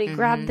freaked out. He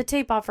grabbed the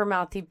tape off her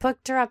mouth. He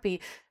picked her up.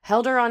 He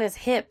held her on his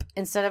hip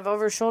instead of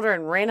over her shoulder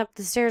and ran up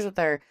the stairs with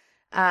her.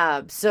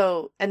 And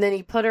then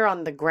he put her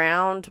on the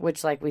ground,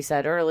 which, like we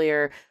said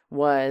earlier,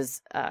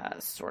 was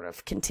sort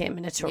of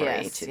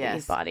contaminatory to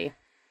the body.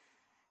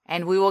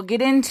 And we will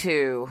get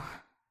into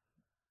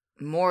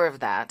more of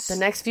that. The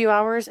next few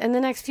hours and the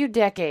next few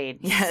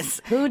decades.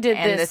 Yes. Who did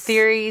this? And the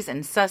theories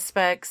and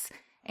suspects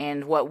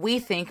and what we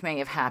think may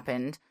have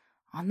happened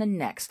on the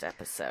next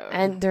episode.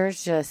 And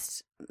there's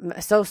just...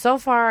 So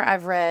far,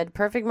 I've read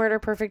Perfect Murder,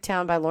 Perfect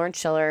Town by Lawrence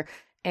Schiller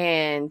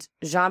and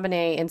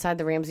JonBenét, Inside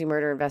the Ramsey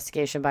Murder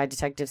Investigation by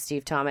Detective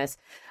Steve Thomas.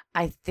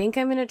 I think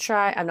I'm going to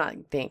try...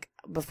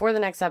 Before the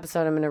next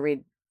episode, I'm going to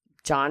read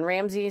John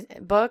Ramsey's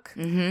book.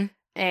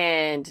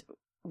 And...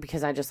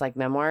 because I just like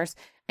memoirs.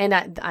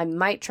 And I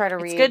might try to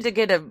read... It's good to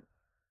get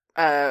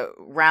a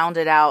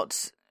rounded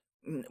out,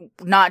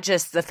 not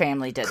just the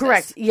family did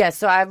Correct. this. Yes,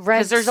 so I've read...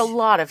 Because there's a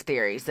lot of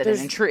theories that it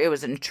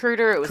was an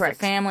intruder, it was Correct.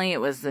 the family,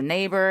 it was the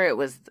neighbor, it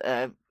was...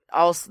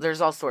 there's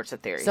all sorts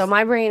of theories. So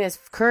my brain is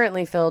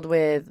currently filled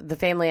with the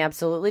family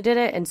absolutely did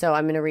it, and so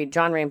I'm going to read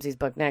John Ramsey's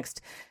book next.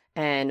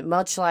 And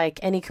much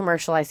like any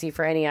commercial I see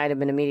for any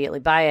item and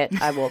immediately buy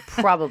it, I will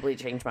probably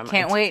change my mind.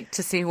 Can't wait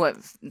to see what,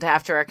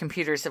 after our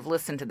computers have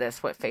listened to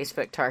this, what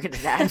Facebook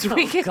targeted ads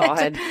we get. Oh,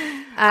 God.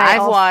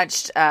 I've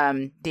watched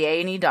the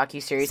A&E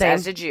docuseries,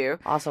 as did you.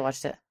 Also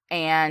watched it.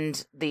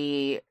 And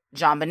the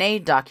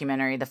JonBenét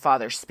documentary, The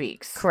Father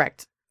Speaks.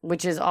 Correct.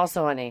 Which is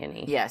also on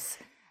A&E. Yes.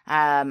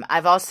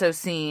 I've also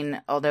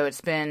seen, although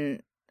it's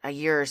been a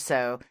year or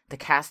so, The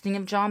Casting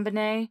of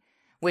JonBenét,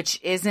 which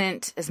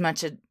isn't as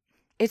much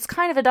it's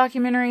kind of a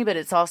documentary, but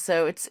it's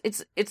also,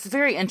 it's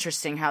very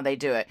interesting how they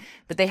do it.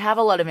 But they have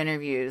a lot of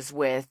interviews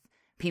with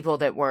people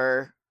that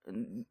were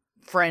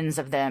friends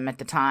of them at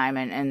the time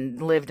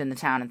and lived in the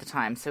town at the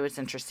time. So it's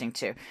interesting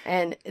too.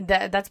 And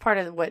that's part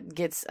of what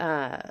gets,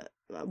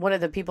 one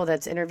of the people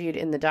that's interviewed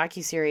in the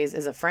docuseries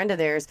is a friend of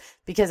theirs,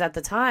 because at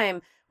the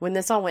time when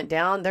this all went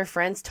down, their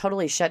friends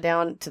totally shut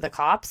down to the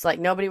cops. Like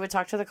nobody would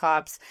talk to the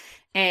cops.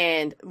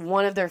 And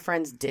one of their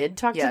friends did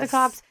talk to the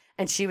cops,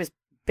 and she was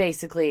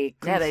basically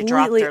completely they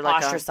dropped her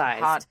like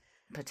ostracized. A hot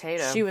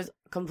potato. She was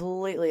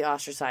completely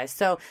ostracized.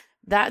 So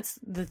that's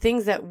the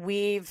things that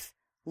we've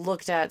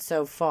looked at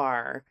so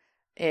far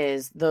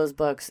is those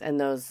books and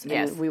those,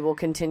 and we will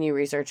continue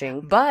researching.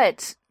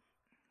 But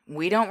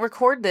we don't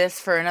record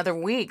this for another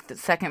week, the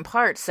second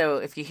part. So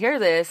if you hear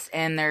this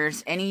and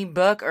there's any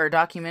book or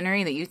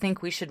documentary that you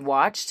think we should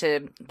watch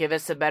to give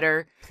us a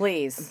better,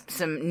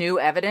 some new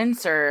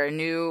evidence or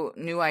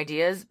new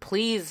ideas,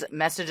 please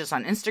message us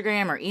on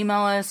Instagram or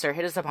email us or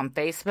hit us up on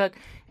Facebook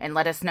and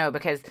let us know,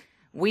 because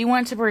we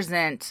want to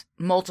present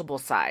multiple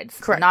sides.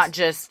 Correct. Not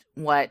just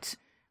what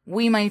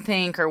we may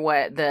think or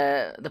what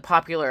the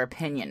popular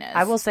opinion is.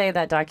 I will say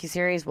that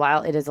docuseries,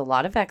 while it is a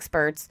lot of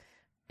experts,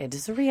 it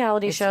is a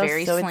reality show. It's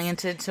very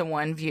slanted to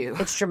one view.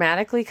 It's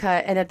dramatically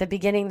cut. And at the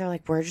beginning, they're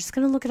like, we're just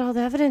going to look at all the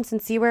evidence and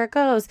see where it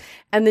goes.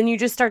 And then you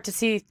just start to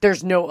see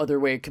there's no other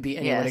way it could be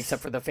anyone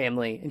except for the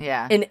family.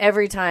 Yeah. And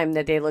every time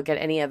that they look at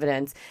any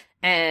evidence.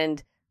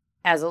 And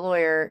as a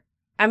lawyer,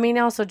 I mean,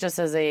 also just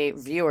as a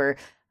viewer,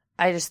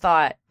 I just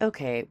thought,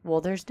 okay, well,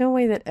 there's no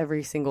way that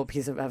every single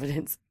piece of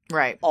evidence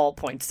all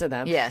points to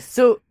them. Yes.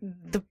 So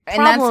the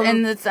problem...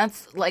 And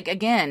that's like,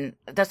 again,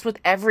 that's with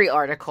every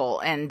article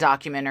and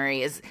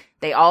documentary is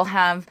they all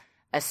have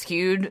a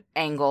skewed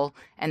angle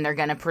and they're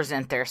going to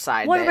present their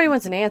side. Well, everybody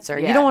wants an answer.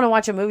 Yeah. You don't want to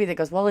watch a movie that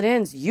goes, well, it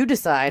ends. You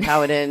decide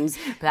how it ends.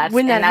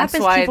 When that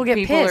happens, why people get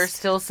pissed. People are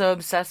still so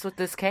obsessed with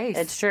this case.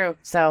 It's true.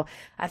 So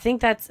I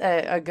think that's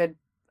a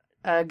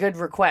good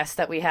request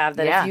that we have,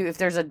 that if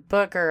there's a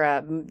book or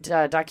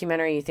a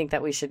documentary you think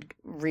that we should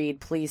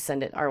read, please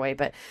send it our way.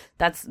 But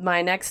that's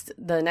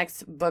the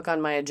next book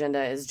on my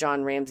agenda is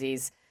John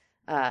Ramsey's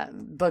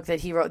book that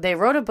he wrote. They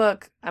wrote a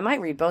book. I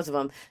might read both of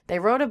them. They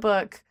wrote a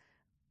book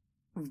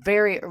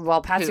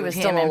while Patsy was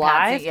still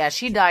alive. Patsy,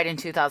 she died in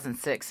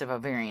 2006 of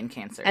ovarian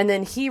cancer. And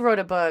then he wrote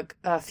a book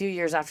a few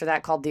years after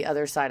that called The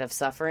Other Side of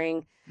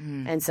Suffering.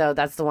 And so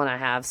that's the one I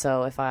have.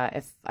 So if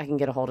I can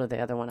get a hold of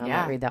the other one, I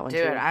might read that one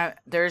too.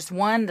 There's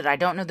one that I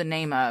don't know the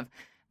name of,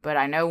 but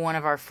I know one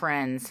of our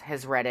friends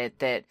has read it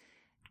that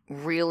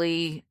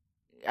really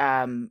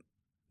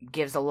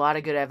gives a lot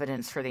of good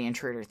evidence for the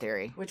intruder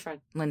theory. Which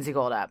friend? Lindsay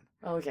Goldup.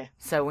 Oh, okay.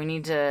 So I'm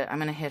going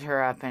to hit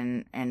her up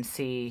and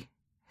see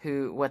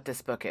what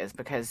this book is,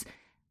 because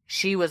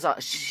she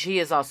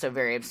is also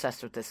very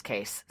obsessed with this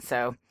case.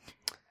 So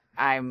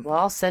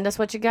well, send us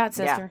what you got,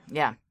 sister.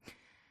 Yeah.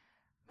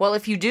 Well,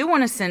 if you do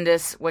want to send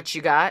us what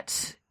you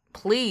got,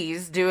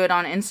 please do it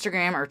on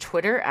Instagram or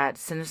Twitter at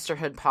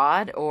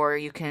SinisterhoodPod, or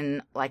you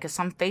can like us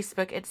on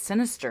Facebook at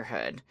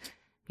Sinisterhood.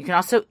 You can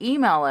also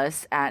email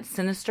us at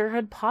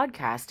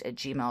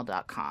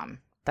sinisterhoodpodcast@gmail.com.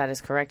 That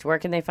is correct. Where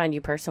can they find you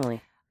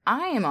personally?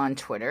 I am on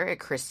Twitter at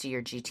Christy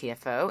or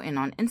GTFO, and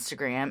on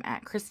Instagram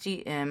at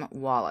Christy M.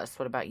 Wallace.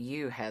 What about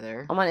you,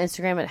 Heather? I'm on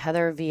Instagram at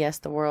Heather VS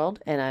The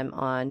World, and I'm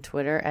on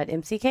Twitter at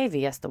MCK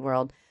VS The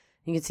World.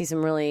 You can see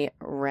some really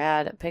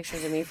rad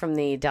pictures of me from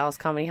the Dallas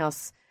Comedy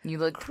House. You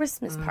look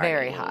Christmas party.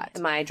 Very hot.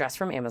 My dress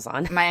from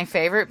Amazon. My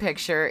favorite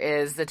picture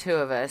is the two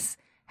of us.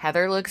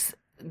 Heather looks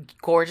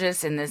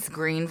gorgeous in this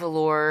green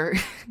velour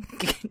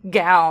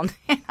gown.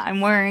 I'm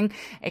wearing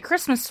a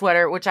Christmas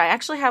sweater, which I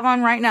actually have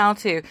on right now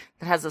too,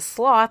 that has a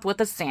sloth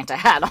with a Santa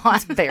hat on.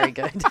 It's very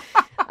good.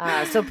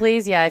 So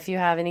please, if you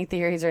have any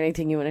theories or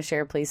anything you want to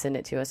share, please send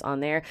it to us on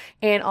there.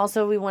 And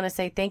also, we want to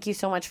say thank you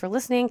so much for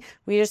listening.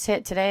 We just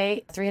hit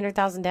today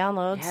 300,000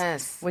 downloads.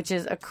 Yes. Which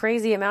is a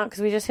crazy amount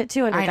because we just hit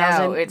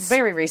 200,000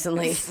 very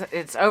recently.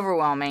 It's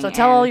overwhelming. So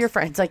tell all your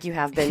friends like you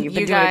have been. You've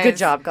been doing a good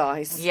job,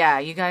 guys. Yeah,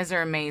 you guys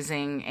are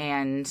amazing.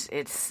 And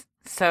it's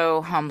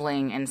so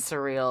humbling and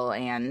surreal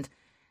and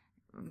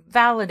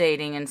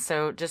validating and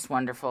so just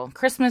wonderful.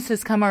 Christmas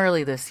has come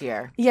early this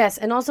year. Yes,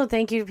 and also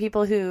thank you to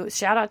people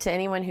shout out to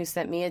anyone who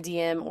sent me a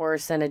DM or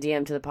sent a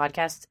DM to the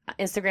podcast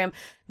Instagram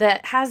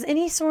that has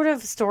any sort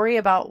of story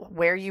about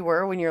where you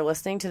were when you're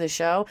listening to the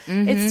show.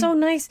 Mm-hmm. It's so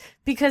nice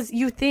because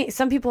you think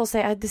some people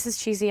say, this is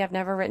cheesy, I've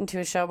never written to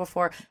a show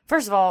before.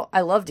 First of all, I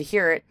love to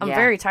hear it. I'm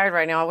very tired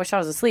right now. I wish I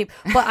was asleep,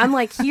 but I'm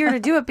like here to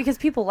do it because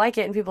people like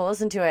it and people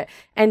listen to it.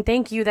 And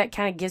thank you. That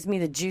kind of gives me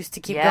the juice to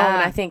keep going.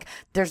 I think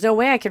there's no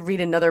way I could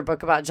read another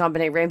book about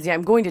JonBenét Ramsey.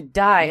 I'm going to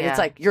die. And it's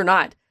like, you're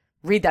not.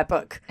 Read that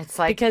book. It's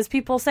like, because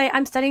people say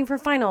I'm studying for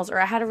finals, or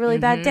I had a really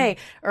bad day,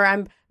 or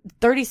I'm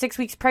 36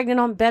 weeks pregnant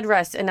on bed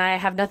rest and I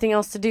have nothing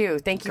else to do.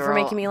 Thank you for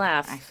making me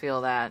laugh. I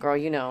feel that. Girl,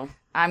 you know.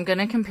 I'm going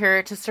to compare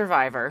it to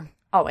Survivor.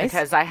 Always.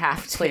 Because I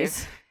have to.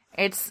 Please.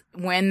 It's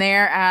when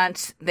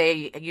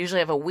they usually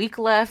have a week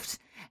left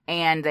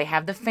and they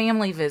have the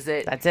family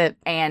visit. That's it.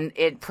 And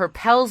it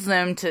propels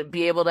them to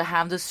be able to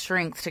have the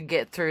strength to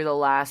get through the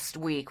last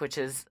week, which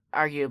is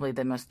arguably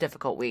the most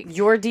difficult week.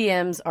 Your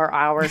DMs are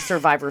our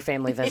Survivor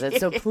family visits.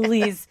 So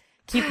please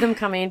keep them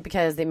coming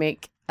because they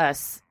make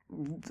us...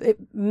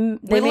 we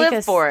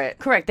live for it.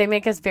 Correct. They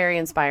make us very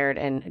inspired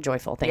and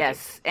joyful. Thank you.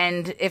 Yes.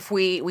 And if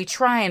we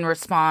try and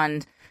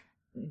respond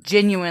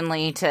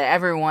genuinely to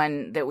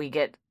everyone that we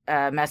get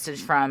a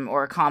message from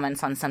or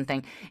comments on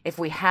something, if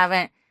we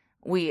haven't,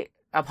 we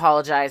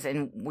apologize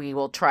and we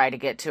will try to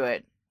get to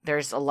it.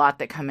 There's a lot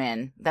that come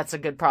in. That's a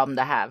good problem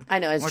to have. I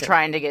know. We're true.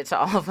 Trying to get to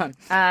all of them.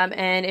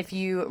 And if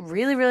you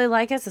really, really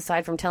like us,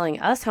 aside from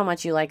telling us how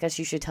much you like us,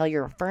 you should tell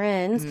your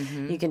friends.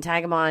 Mm-hmm. You can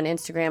tag them on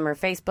Instagram or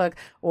Facebook,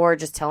 or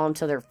just tell them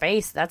to their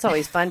face. That's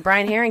always fun.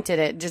 Brian Harrington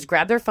did it. Just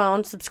grab their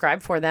phone,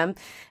 subscribe for them.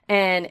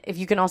 And if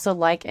you can also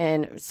like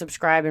and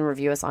subscribe and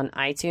review us on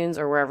iTunes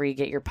or wherever you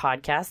get your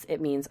podcasts, it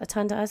means a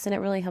ton to us and it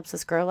really helps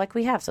us grow like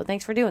we have. So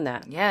thanks for doing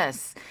that.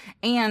 Yes.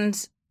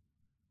 And...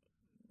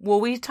 will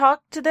we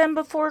talk to them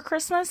before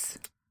Christmas?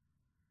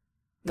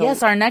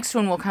 Yes, our next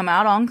one will come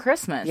out on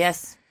Christmas.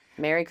 Yes.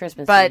 Merry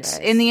Christmas. But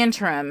in the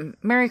interim,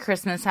 Merry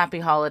Christmas, Happy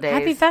Holidays.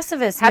 Happy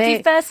Festivus.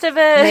 Happy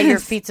Festivus. May your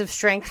feats of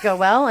strength go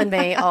well, and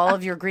may all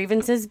of your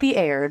grievances be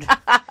aired.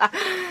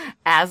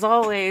 As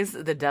always,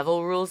 the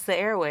devil rules the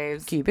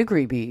airwaves. Keep it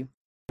creepy.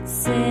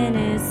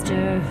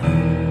 Sinisterhood.